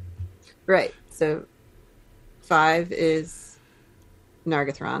 Right. So 5 is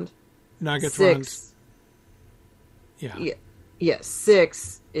Nargothrond. 6, yeah.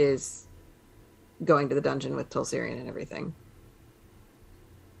 6 is going to the dungeon with Tolsirian and everything.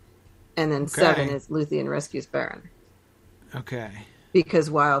 And then 7 is Luthien rescues Beren. Okay. Because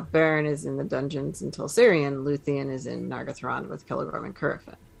while Beren is in the dungeons in Tolsirian, Luthien is in Nargothrond with Celegorm and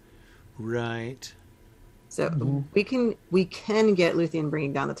Curufin. Right. So we can get Luthien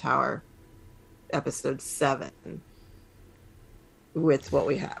bringing down the tower episode 7 with what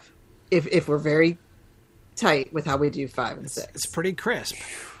we have. If we're very tight with how we do 5 and 6. It's pretty crisp.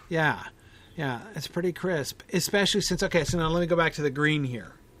 Yeah. Yeah, it's pretty crisp. Especially since, okay, so now let me go back to the green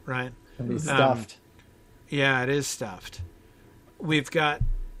here, right? It'll be stuffed. Yeah, it is stuffed. We've got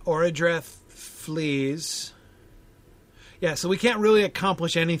Orodreth flees. Yeah, so we can't really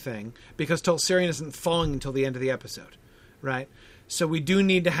accomplish anything because Tolsirian isn't falling until the end of the episode, right? So we do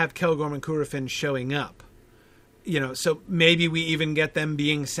need to have Celegorm and Curufin showing up. So maybe we even get them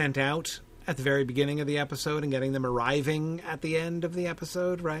being sent out at the very beginning of the episode and getting them arriving at the end of the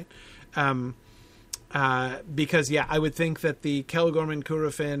episode, right? Because, I would think that the Celegorm and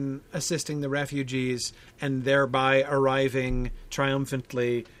Curufin assisting the refugees and thereby arriving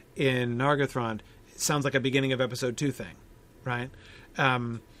triumphantly in Nargothrond sounds like a beginning of episode 2 thing, right?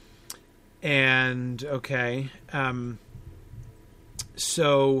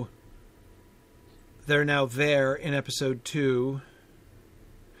 So they're now there in episode 2.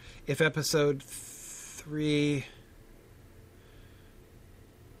 If episode 3...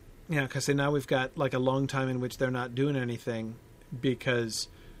 Yeah, because now we've got like a long time in which they're not doing anything because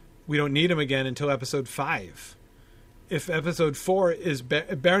we don't need them again until episode 5. If episode 4 is...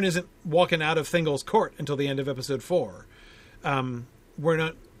 Beren isn't walking out of Thingol's court until the end of episode 4.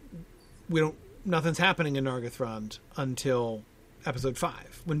 Nothing's happening in Nargothrond until episode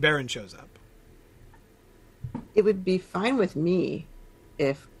 5 when Beren shows up. It would be fine with me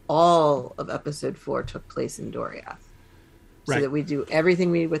if all of episode 4 took place in Doriath. So that we do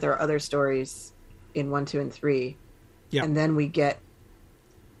everything we need with our other stories in 1, 2, and 3. Yeah. And then we get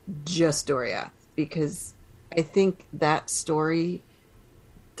just Doriath. Because I think that story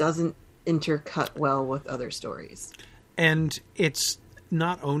doesn't intercut well with other stories. And it's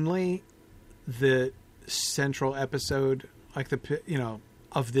not only the central episode, like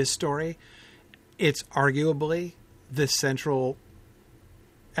of this story, it's arguably the central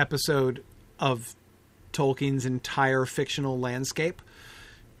episode of Tolkien's entire fictional landscape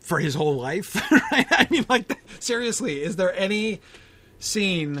for his whole life, right? I mean, seriously, is there any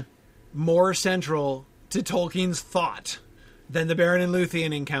scene more central to Tolkien's thought than the Beren and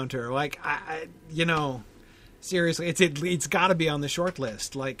Luthien encounter? Seriously, it's got to be on the short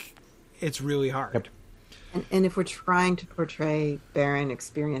list. It's really hard. Yep. And if we're trying to portray Beren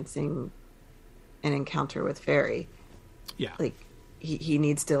experiencing an encounter with Fairy, he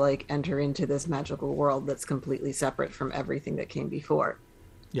needs to enter into this magical world that's completely separate from everything that came before.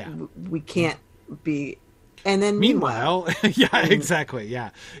 Yeah, we can't be. And then meanwhile, exactly. Yeah.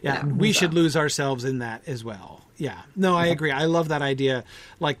 We should lose ourselves in that as well. Yeah. No, I agree. I love that idea.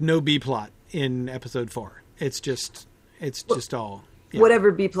 No B plot in episode 4. It's just all whatever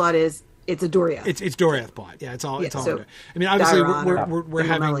B plot is. It's a Doriath. It's Doriath plot. Yeah, it's all. So, I mean, obviously, we're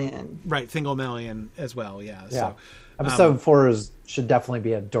having Thingolmelian as well. Yeah. Yeah. So, episode 4 should definitely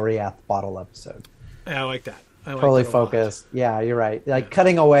be a Doriath bottle episode. I like that. Totally focused. Yeah, you're right.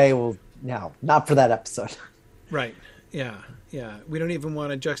 Cutting away will not for that episode. Right. Yeah. Yeah. We don't even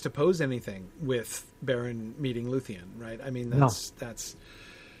want to juxtapose anything with Beren meeting Luthien, right? I mean, that's.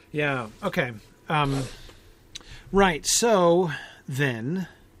 Yeah. Okay. Right. So then.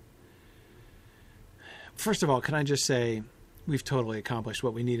 First of all, can I just say we've totally accomplished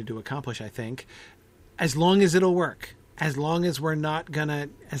what we needed to accomplish, I think. As long as it'll work. As long as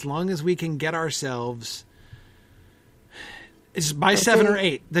we can get ourselves It's by 7 or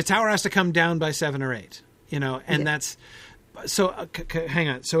 8. The tower has to come down by 7 or 8. And that's so. Hang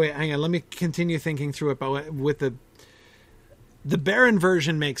on. So hang on. Let me continue thinking through it. But with the Baron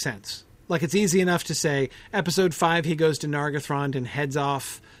version makes sense. Like, it's easy enough to say episode 5, he goes to Nargothrond and heads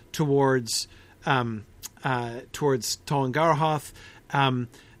off towards Tol Angarhoth.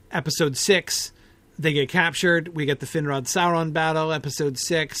 Episode 6, they get captured. We get the Finrod Sauron battle. Episode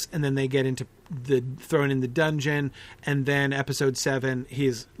 6, and then they get thrown in the dungeon. And then episode 7,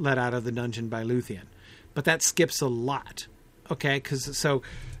 he's let out of the dungeon by Luthien. But that skips a lot. Okay, so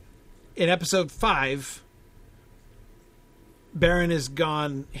in episode 5, Beren is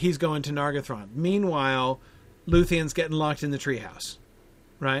gone. He's going to Nargothrond. Meanwhile, Luthien's getting locked in the treehouse,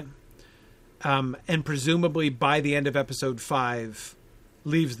 right? And presumably by the end of episode 5,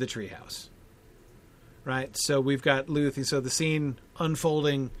 leaves the treehouse, right? So we've got Luthien. So the scene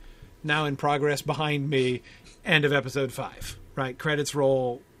unfolding now in progress behind me. End of episode 5, right? Credits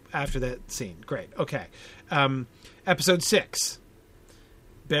roll after that scene. Great. Okay. Episode 6.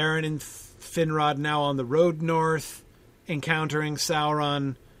 Beren and Finrod now on the road north, encountering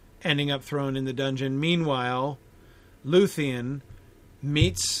Sauron, ending up thrown in the dungeon. Meanwhile, Luthien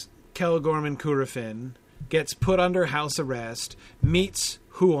meets Celegorm and Curufin, gets put under house arrest, meets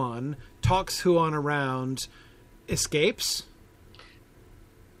Huon, talks Huon around, escapes.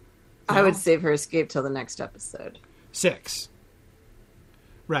 I would save her escape till the next episode. 6.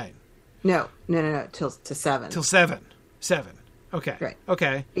 Right. No. Till 7. Till 7. Okay. Right.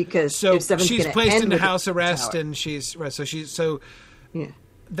 Okay. Because so she's placed into house arrest, and she's right. So yeah.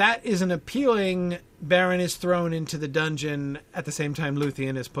 That is an appealing. Beren is thrown into the dungeon at the same time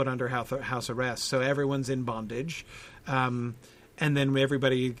Luthien is put under house arrest. So everyone's in bondage, and then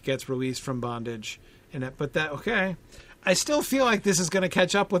everybody gets released from bondage. Okay. I still feel like this is going to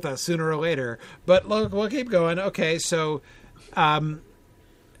catch up with us sooner or later. But look, we'll keep going. Okay, so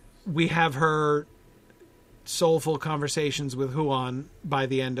we have her soulful conversations with Huon by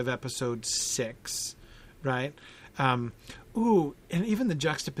the end of episode 6, right? And even the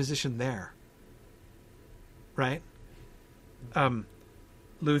juxtaposition there, right?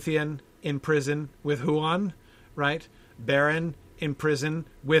 Luthien in prison with Huon, right? Beren in prison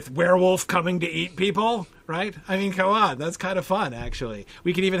with werewolf coming to eat people, right? I mean, come on, that's kind of fun, actually.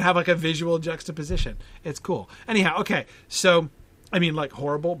 We can even have like a visual juxtaposition. It's cool. Anyhow, okay, so I mean, like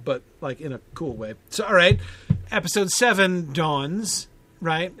horrible, but like in a cool way. So, all right, episode 7 dawns,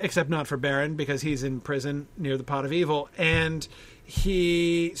 right? Except not for Beren, because he's in prison near the Pot of Evil, and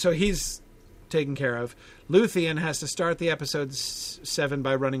he's taken care of. Luthien has to start the episode 7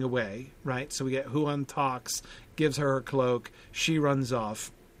 by running away, right? So we get Huon talks, gives her cloak, she runs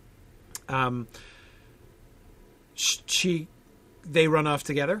off. They run off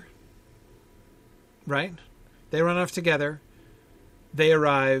together, right? They run off together. They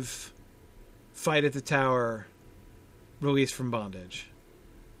arrive, fight at the tower, released from bondage.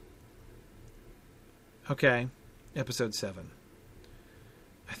 Okay, episode 7.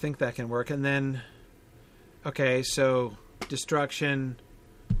 I think that can work. And then, okay, so destruction,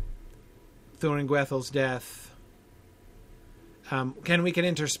 Thuringwethel's death. We can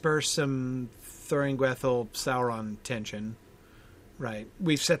intersperse some Thuringwethel Sauron tension, right?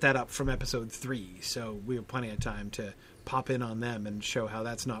 We've set that up from episode 3, so we have plenty of time to pop in on them and show how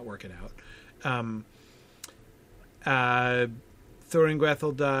that's not working out.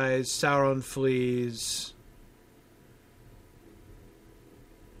 Thuringwethel dies, Sauron flees,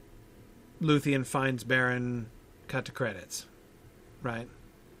 Luthien finds Beren, cut to credits, right?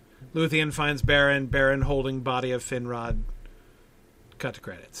 Luthien finds Beren holding body of Finrod, cut to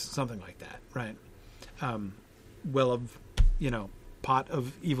credits, something like that, right? Pot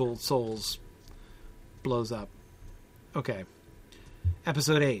of evil souls blows up. Okay.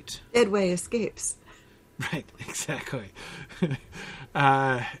 Episode 8. Deadway escapes. Right, exactly.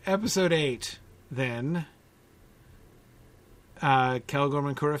 Episode 8, then. Celegorm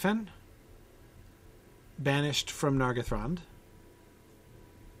and Curufin, banished from Nargothrond.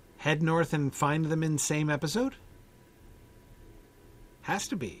 Head north and find them in same episode? Has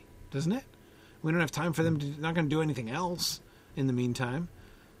to be, doesn't it? We don't have time for them to... Not going to do anything else in the meantime.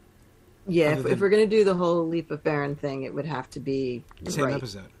 Yeah, if we're going to do the whole Leap of Beren thing, it would have to be... Same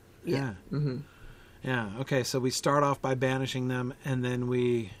episode. Yeah. Mm-hmm. Yeah, okay, so we start off by banishing them, and then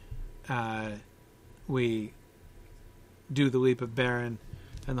we do the Leap of Beren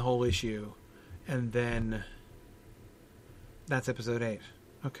and the whole issue, and then that's episode 8.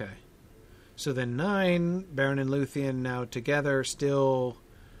 Okay. So then 9, Beren and Luthien now together still.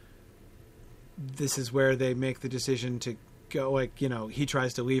 This is where they make the decision to go, he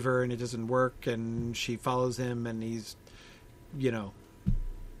tries to leave her and it doesn't work, and she follows him, and he's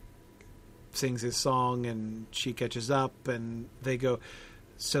sings his song, and she catches up, and they go.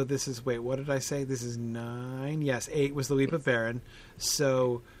 So this is, wait, what did I say? This is 9. Yes, 8 was the Leap of Beren.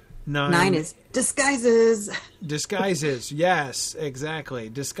 So 9 is disguises. Disguises, yes, exactly.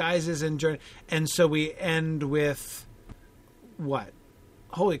 Disguises and journey. And so we end with what?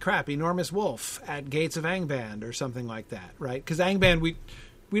 Holy crap, Enormous Wolf at Gates of Angband or something like that, right? Because Angband, we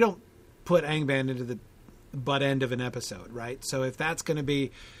don't put Angband into the butt end of an episode, right? So if that's going to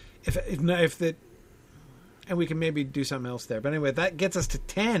be, if the, and we can maybe do something else there. But anyway, that gets us to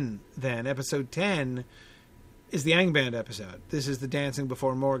 10 then. Episode 10 is the Angband episode. This is the Dancing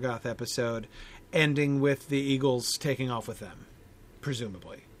Before Morgoth episode, ending with the eagles taking off with them,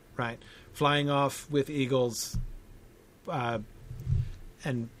 presumably, right? Flying off with eagles,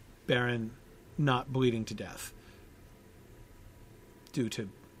 and Beren not bleeding to death due to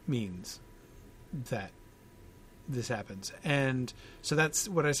means that this happens. And so that's,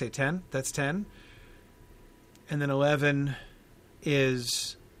 what did I say, 10? That's 10. And then 11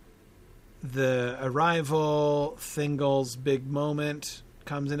 is the arrival. Thingol's big moment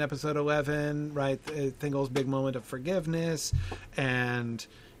comes in episode 11, right? Thingol's big moment of forgiveness, and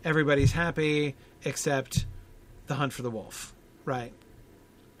everybody's happy except the hunt for the wolf, right?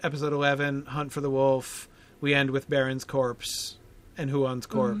 Episode 11, hunt for the wolf. We end with Beren's corpse and Huon's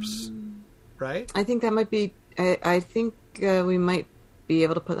corpse, right? I think that might be. I think we might be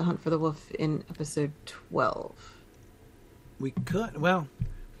able to put the hunt for the wolf in episode 12. We could, well,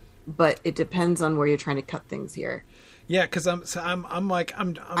 but it depends on where you're trying to cut things here. Yeah, because I'm I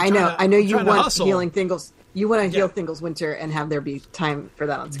know you want healing Thingol's. You want to heal Thingol's winter and have there be time for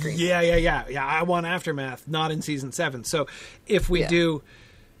that on screen. Yeah. I want Aftermath, not in season 7. So if we do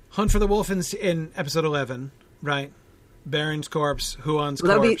hunt for the wolf in episode 11, right? Beren's corpse, Huon's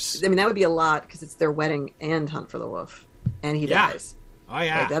corpse. That would be a lot because it's their wedding and hunt for the wolf, and he dies. Oh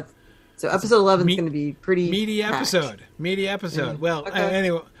yeah. Like so episode 11 is going to be pretty meaty packed. episode. Yeah. Well, okay.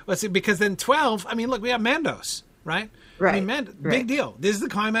 Anyway, let's see, because then 12. I mean, look, we have Mandos, right? Right. I mean, big deal. This is the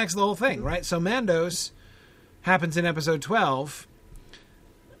climax of the whole thing, right? So Mandos happens in episode 12.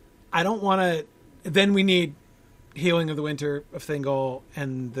 I don't want to. Then we need healing of the winter of Thingol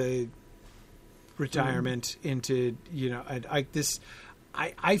and the retirement into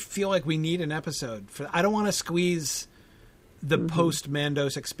I feel like we need an episode for. I don't want to squeeze the post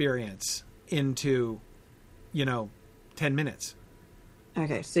Mandos experience into 10 minutes.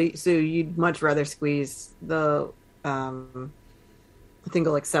 Okay, so you'd much rather squeeze the Thingol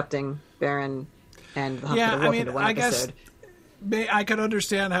accepting Beren and the hunt for the wolf into one episode. I could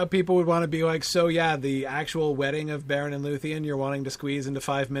understand how people would want to be like, so yeah, the actual wedding of Beren and Luthien you're wanting to squeeze into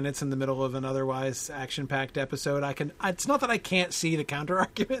 5 minutes in the middle of an otherwise action-packed episode. It's not that I can't see the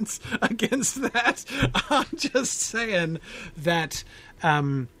counter-arguments against that. I'm just saying that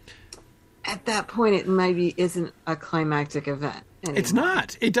at that point it maybe isn't a climactic event anymore. It's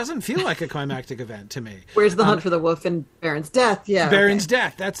not. It doesn't feel like a climactic event to me. Where's the hunt for the wolf and Beren's death? Yeah, Beren's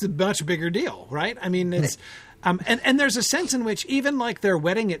death. That's a much bigger deal, right? I mean, it's... And there's a sense in which even like their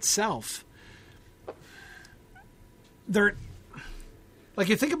wedding itself, they're like,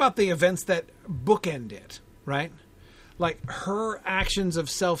 you think about the events that bookend it, right? Like her actions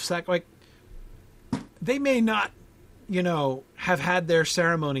of self-sacrifice, like they may not, have had their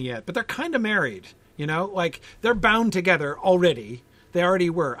ceremony yet, but they're kind of married, like they're bound together already. They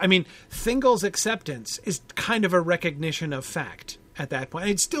already were. I mean, Thingol's acceptance is kind of a recognition of fact. At that point,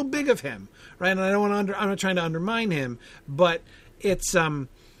 it's still big of him, right? And I don't want to. I'm not trying to undermine him, but it's Beren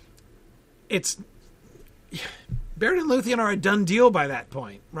and Luthien are a done deal by that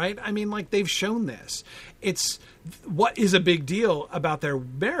point, right? I mean, like they've shown this. It's what is a big deal about their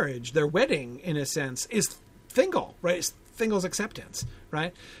marriage, their wedding, in a sense, is Thingol, right? It's Thingol's acceptance,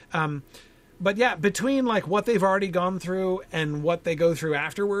 right? But yeah, between like what they've already gone through and what they go through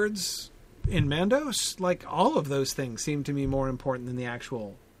afterwards. In Mandos, like all of those things seem to me more important than the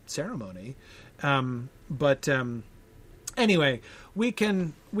actual ceremony. But anyway, we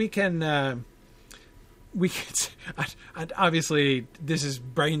can obviously this is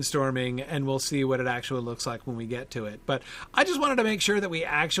brainstorming and we'll see what it actually looks like when we get to it. But I just wanted to make sure that we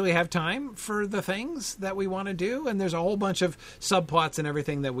actually have time for the things that we want to do. And there's a whole bunch of subplots and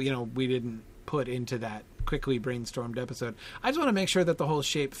everything that we didn't put into that quickly brainstormed episode. I just want to make sure that the whole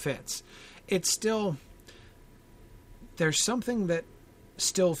shape fits. It's still, there's something that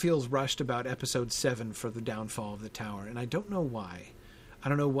still feels rushed about episode 7 for the downfall of the tower. And I don't know why. I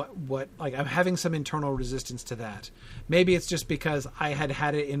don't know what like I'm having some internal resistance to that. Maybe it's just because I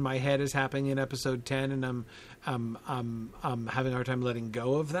had it in my head as happening in episode 10 and I'm having a hard time letting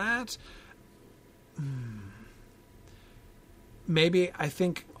go of that. maybe I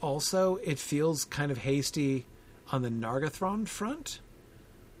think also it feels kind of hasty on the Nargothrond front.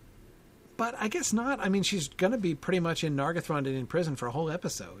 But I guess not. I mean, she's going to be pretty much in Nargothrond and in prison for a whole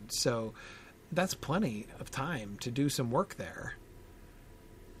episode. So that's plenty of time to do some work there.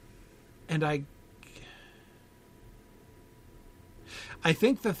 And I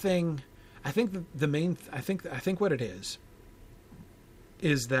think the thing, I think the main, I think what it is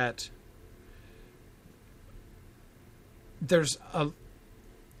that there's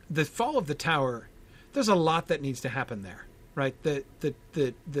the fall of the tower. There's a lot that needs to happen there, right? The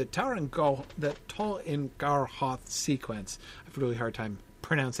Tower and the Tall in Garhoth sequence. I have a really hard time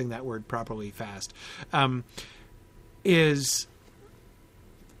pronouncing that word properly fast. Is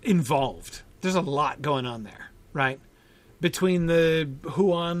involved. There's a lot going on there, right? Between the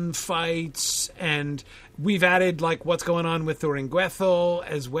Huan fights, and we've added like what's going on with Thuringwethel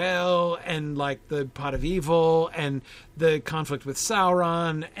as well, and like the Pot of Evil, and the conflict with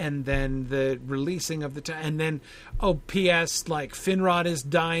Sauron, and then the releasing of the and then P.S. like Finrod is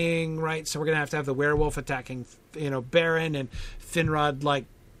dying, right? So we're gonna have to have the werewolf attacking, Beren, and Finrod like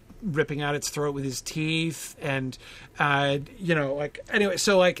ripping out its throat with his teeth, and anyway,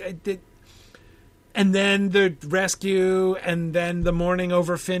 so like. And then the rescue, and then the mourning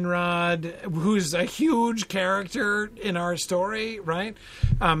over Finrod, who's a huge character in our story, right?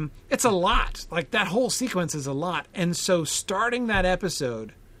 It's a lot. Like, that whole sequence is a lot. And so starting that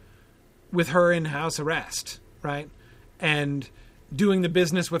episode with her in house arrest, right? And doing the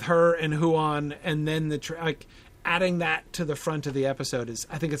business with her and Huan, and then adding that to the front of the episode is,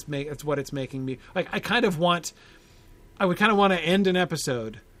 I think it's what it's making me... Like, I would kind of want to end an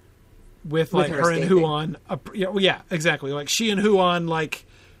episode with like her and Huan, yeah, exactly. Like she and Huan like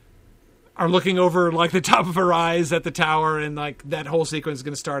are looking over like the top of her eyes at the tower, and like that whole sequence is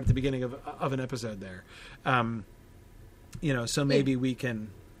going to start at the beginning of an episode there. So maybe we can,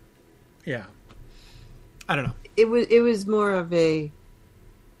 I don't know. It was more of a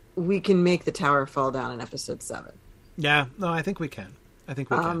we can make the tower fall down in episode 7. Yeah, no, I think we can.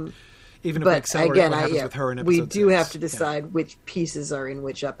 Even if we accelerate what happens with her in episode we do 6. have to decide which pieces are in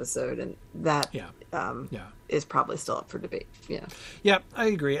which episode, and that is probably still up for debate. Yeah, I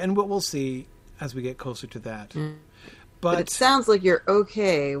agree, and we'll see as we get closer to that. But it sounds like you're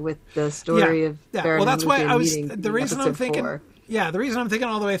okay with the story of Beren. Well, that's why I was. The reason I'm thinking, 4. the reason I'm thinking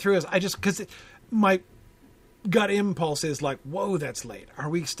all the way through is because my gut impulse is like, whoa, that's late. Are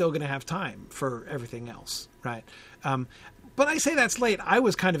we still going to have time for everything else, right? But I say that's late. I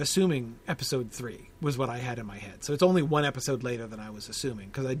was kind of assuming episode 3 was what I had in my head. So it's only one episode later than I was assuming,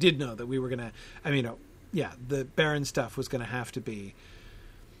 because I did know that we were going to, the Beren stuff was going to have to be.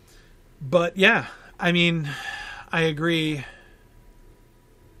 But yeah, I mean, I agree.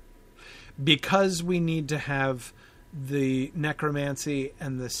 Because we need to have the necromancy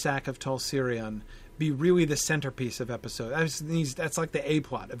and the sack of Tol Sirion be really the centerpiece of episode. That's like the A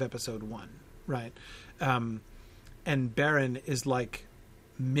plot of episode 1, right? And Beren is like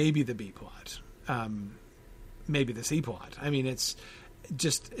maybe the B plot, maybe the C plot. I mean, it's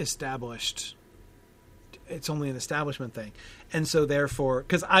just established. It's only an establishment thing. And so therefore,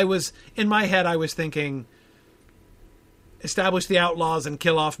 because in my head, I was thinking establish the outlaws and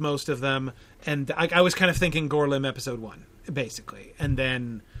kill off most of them. And I was kind of thinking Gorlim episode 1, basically. And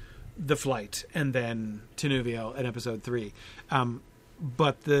then the flight, and then Tinuviel in episode 3.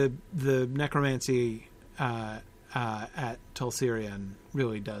 But the necromancy, at Tol Sirion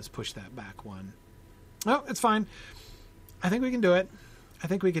really does push that back one. Oh, it's fine. I think we can do it.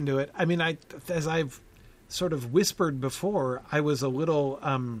 I mean, as I've sort of whispered before, I was a little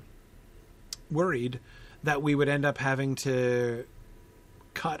worried that we would end up having to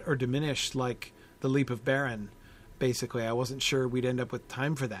cut or diminish like the Leap of Beren. Basically, I wasn't sure we'd end up with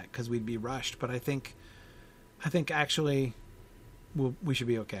time for that because we'd be rushed. But I think actually we should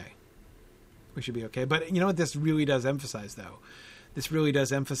be okay. We should be okay. But you know what this really does emphasize, though? This really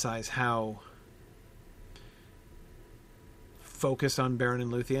does emphasize how focused on Beren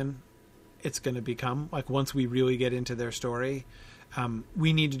and Luthien it's going to become. Like, once we really get into their story,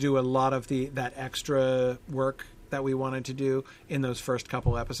 we need to do a lot of that extra work that we wanted to do in those first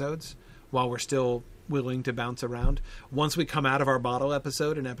couple episodes while we're still willing to bounce around. Once we come out of our bottle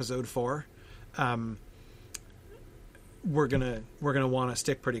episode in episode 4, we're gonna want to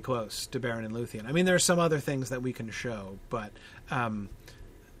stick pretty close to Beren and Luthien. I mean, there's some other things that we can show, but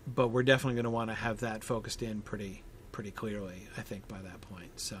we're definitely going to want to have that focused in pretty clearly, I think, by that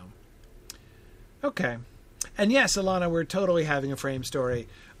point. So, okay. And yes, Alana, we're totally having a frame story.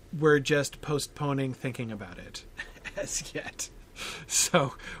 We're just postponing thinking about it as yet.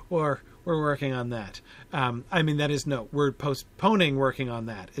 So, or we're working on that. I mean, that is we're postponing working on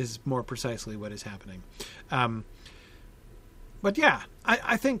that is more precisely what is happening. But yeah,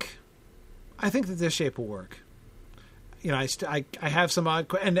 I think that this shape will work. You know, I have some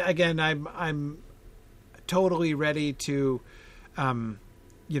odd, and again, I'm totally ready to,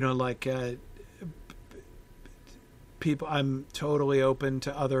 people. I'm totally open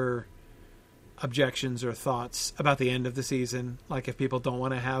to other objections or thoughts about the end of the season. Like if people don't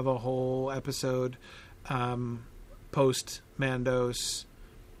want to have a whole episode post Mandos,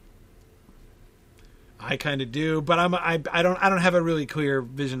 I kind of do, but I don't have a really clear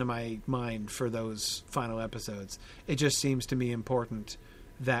vision in my mind for those final episodes. It just seems to me important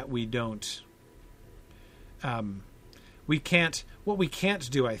that we don't. What we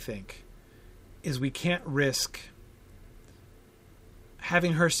can't do, I think, is we can't risk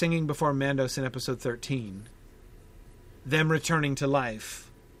having her singing before Mandos in episode 13, them returning to life,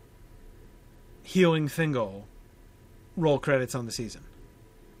 healing Thingol, roll credits on the season.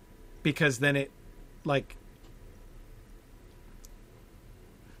 Because then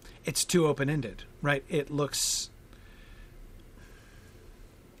it's too open-ended, right? It looks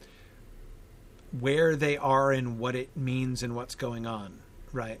where they are and what it means and what's going on,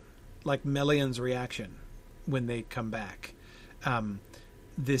 right? Like Melian's reaction when they come back.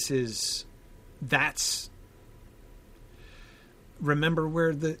 Remember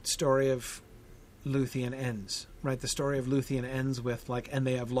where the story of Luthien ends, right? The story of Luthien ends with and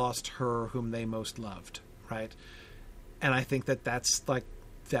they have lost her whom they most loved, right? And I think that's the,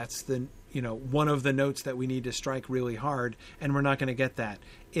 one of the notes that we need to strike really hard, and we're not going to get that.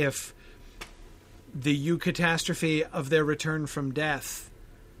 If the eucatastrophe of their return from death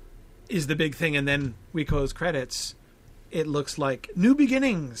is the big thing, and then we close credits, it looks like new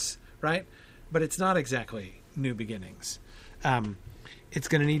beginnings, right? But it's not exactly new beginnings. It's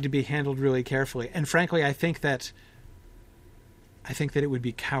going to need to be handled really carefully. And frankly, I think that it would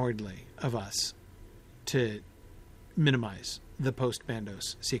be cowardly of us to minimize the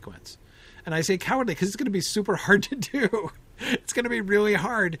post-Mandos sequence. And I say cowardly because it's going to be super hard to do. It's going to be really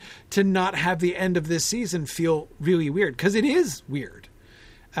hard to not have the end of this season feel really weird, because it is weird.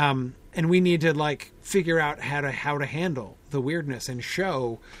 And we need to figure out how to handle the weirdness and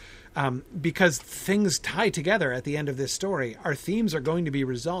show, because things tie together at the end of this story. Our themes are going to be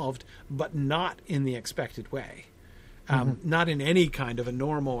resolved, but not in the expected way. Not in any kind of a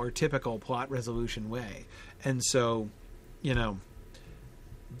normal or typical plot resolution way. And so,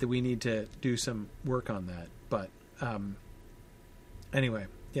 that we need to do some work on that. But anyway,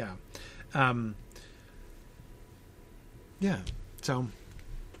 yeah. So,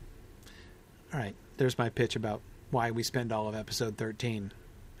 all right, there's my pitch about why we spend all of episode 13.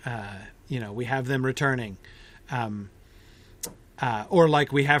 We have them returning. Or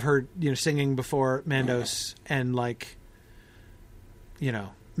we have her, singing before Mandos and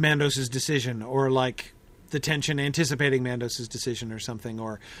Mandos's decision, or the tension anticipating Mandos's decision or something,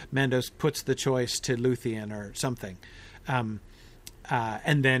 or Mandos puts the choice to Luthien or something. And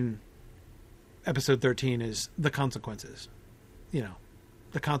then episode 13 is the consequences,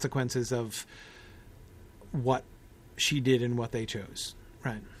 the consequences of what she did and what they chose.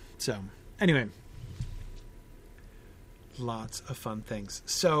 Right. So anyway, lots of fun things.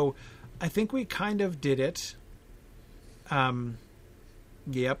 So I think we kind of did it.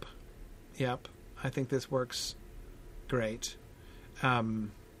 Yep. I think this works great.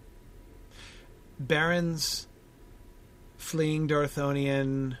 Baron's fleeing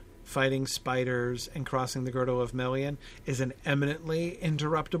Dorthonion, fighting spiders, and crossing the girdle of Melian is an eminently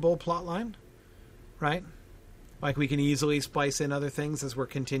interruptible plotline, right? We can easily splice in other things as we're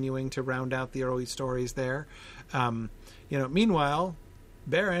continuing to round out the early stories there. Meanwhile,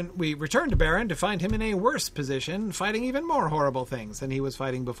 we return to Baron to find him in a worse position, fighting even more horrible things than he was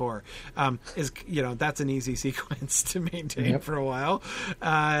fighting before. That's an easy sequence to maintain for a while.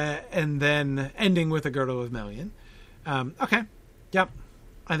 And then ending with a girdle of Melian. Okay. Yep.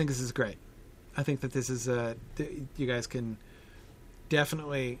 I think this is great. I think that this is you guys can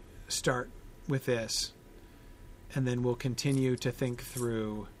definitely start with this, and then we'll continue to think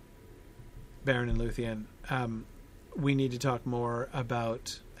through Baron and Luthien. We need to talk more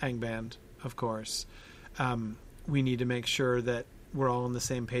about Angband, of course. We need to make sure that we're all on the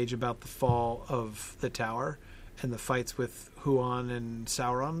same page about the fall of the tower and the fights with Huon and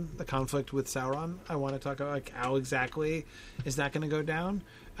Sauron, the conflict with Sauron. I want to talk about how exactly is that going to go down.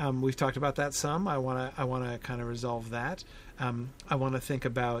 We've talked about that some. I want to kind of resolve that. I want to think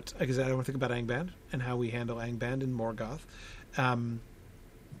about, like I said, I want to think about Angband and how we handle Angband in Morgoth.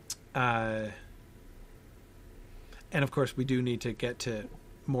 And of course, we do need to get to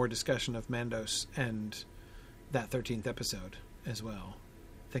more discussion of Mandos and that 13th episode as well.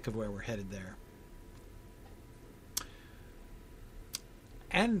 Think of where we're headed there.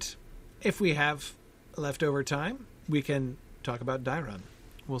 And if we have leftover time, we can talk about Dairon.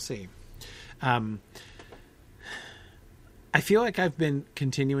 We'll see. I feel like I've been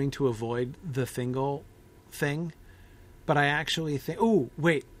continuing to avoid the Thingol thing, but I actually think... Oh,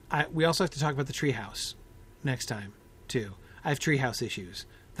 wait. We also have to talk about the treehouse next time, too. I have treehouse issues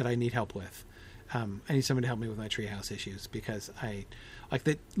that I need help with. I need someone to help me with my treehouse issues, because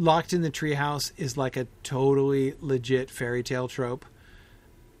the locked in the treehouse is like a totally legit fairy tale trope,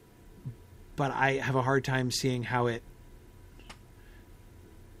 but I have a hard time seeing how it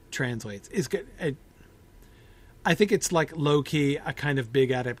translates. It's good. I think it's like low key a kind of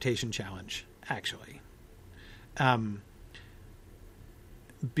big adaptation challenge, actually,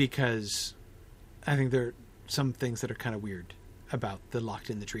 because I think there are some things that are kind of weird about the locked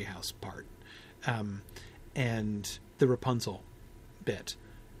in the treehouse part, and the Rapunzel bit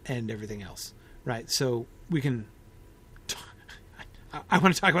and everything else. Right. So we can, I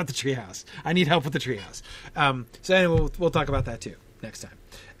want to talk about the treehouse. I need help with the treehouse. So anyway, we'll talk about that too next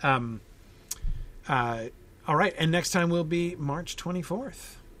time. All right. And next time will be March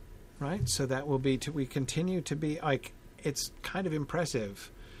 24th. Right. So that will be, we continue to be like, it's kind of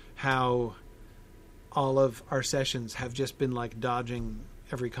impressive how all of our sessions have just been like dodging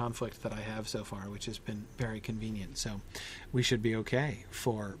every conflict that I have so far, which has been very convenient. So we should be okay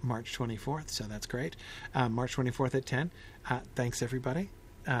for March 24th. So that's great. March 24th at 10. Thanks, everybody.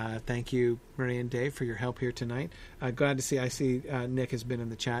 Thank you, Marie and Dave, for your help here tonight. Glad to see, I see Nick has been in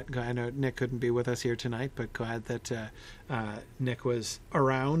the chat. I know Nick couldn't be with us here tonight, but glad that Nick was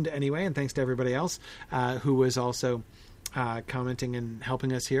around anyway. And thanks to everybody else who was also commenting and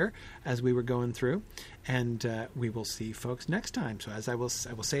helping us here as we were going through. And we will see folks next time. So as I will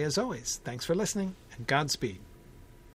say, as always, thanks for listening and Godspeed.